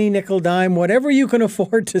penny, nickel, dime, whatever you can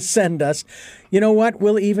afford to send us. You know what?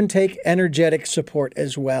 We'll even take energetic support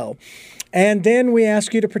as well. And then we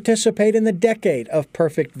ask you to participate in the Decade of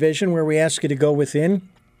Perfect Vision, where we ask you to go within.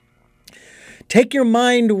 Take your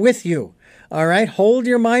mind with you. All right? Hold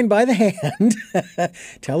your mind by the hand.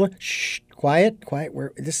 Tell her, shh, quiet.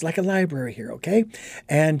 This is like a library here, okay?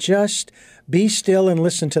 And just be still and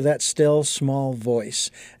listen to that still, small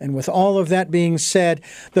voice. And with all of that being said,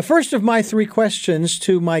 the first of my 3 questions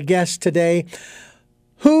to my guest today: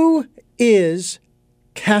 who is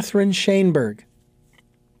Catherine Shainberg?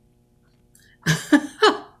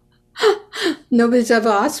 Nobody's ever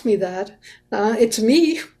asked me that. It's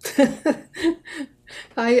me.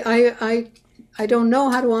 I don't know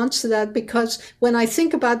how to answer that, because when I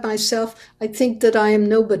think about myself, I think that I am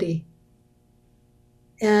nobody.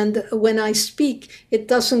 And when I speak, it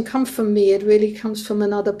doesn't come from me. It really comes from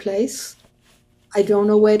another place. I don't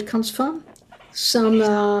know where it comes from.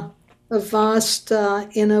 A vast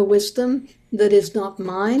inner wisdom that is not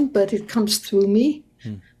mine, but it comes through me.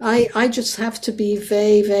 I just have to be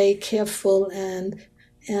very, very careful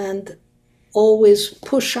and always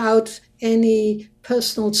push out any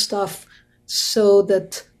personal stuff so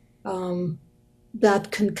that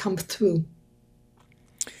that can come through.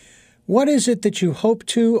 What is it that you hope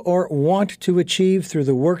to or want to achieve through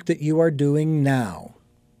the work that you are doing now?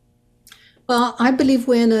 Well, I believe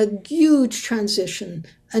we're in a huge transition,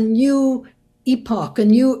 a new epoch, a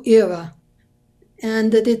new era,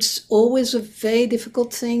 and that it's always a very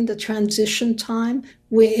difficult thing, the transition time.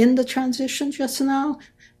 We're in the transition just now.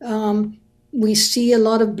 We see a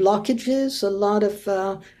lot of blockages, a lot of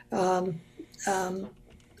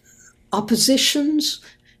oppositions,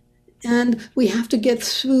 and we have to get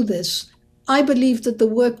through this. I believe that the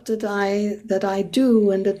work that I do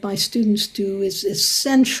and that my students do is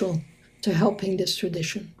essential to helping this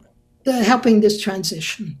transition,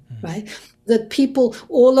 right? That people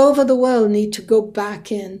all over the world need to go back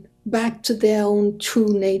to their own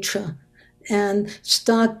true nature and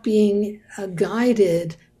start being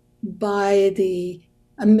guided by the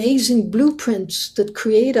amazing blueprints that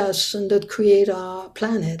create us and that create our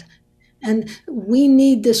planet. And we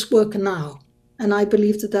need this work now. And I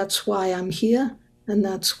believe that that's why I'm here, and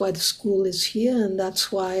that's why the school is here, and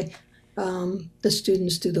that's why the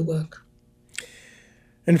students do the work.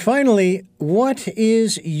 And finally, what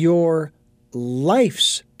is your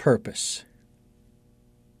life's purpose?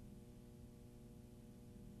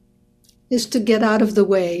 Is to get out of the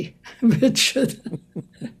way, Richard.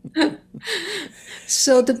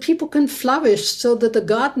 So that people can flourish, so that the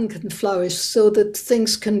garden can flourish, so that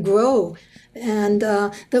things can grow, and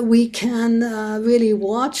that we can really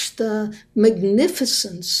watch the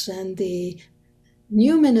magnificence and the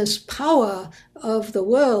numinous power of the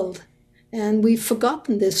world. And we've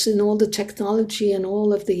forgotten this in all the technology and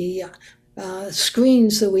all of the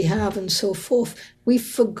screens that we have and so forth. We've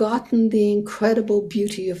forgotten the incredible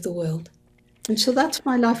beauty of the world. And so that's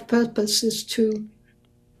my life purpose, is to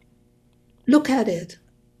look at it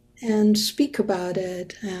and speak about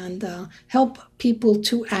it and help people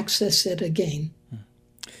to access it again.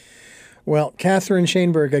 Well, Catherine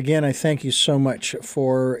Shainberg, again, I thank you so much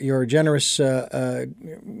for your generous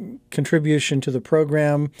contribution to the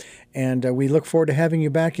program, and we look forward to having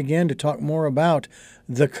you back again to talk more about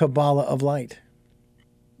the Kabbalah of Light.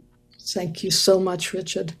 Thank you so much,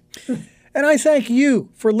 Richard. And I thank you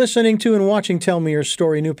for listening to and watching Tell Me Your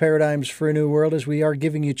Story, New Paradigms for a New World, as we are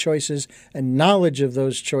giving you choices and knowledge of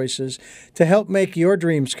those choices to help make your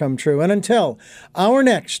dreams come true. And until our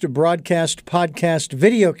next broadcast, podcast,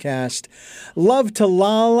 videocast, love to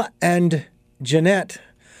Lal and Jeanette,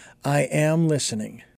 I am listening.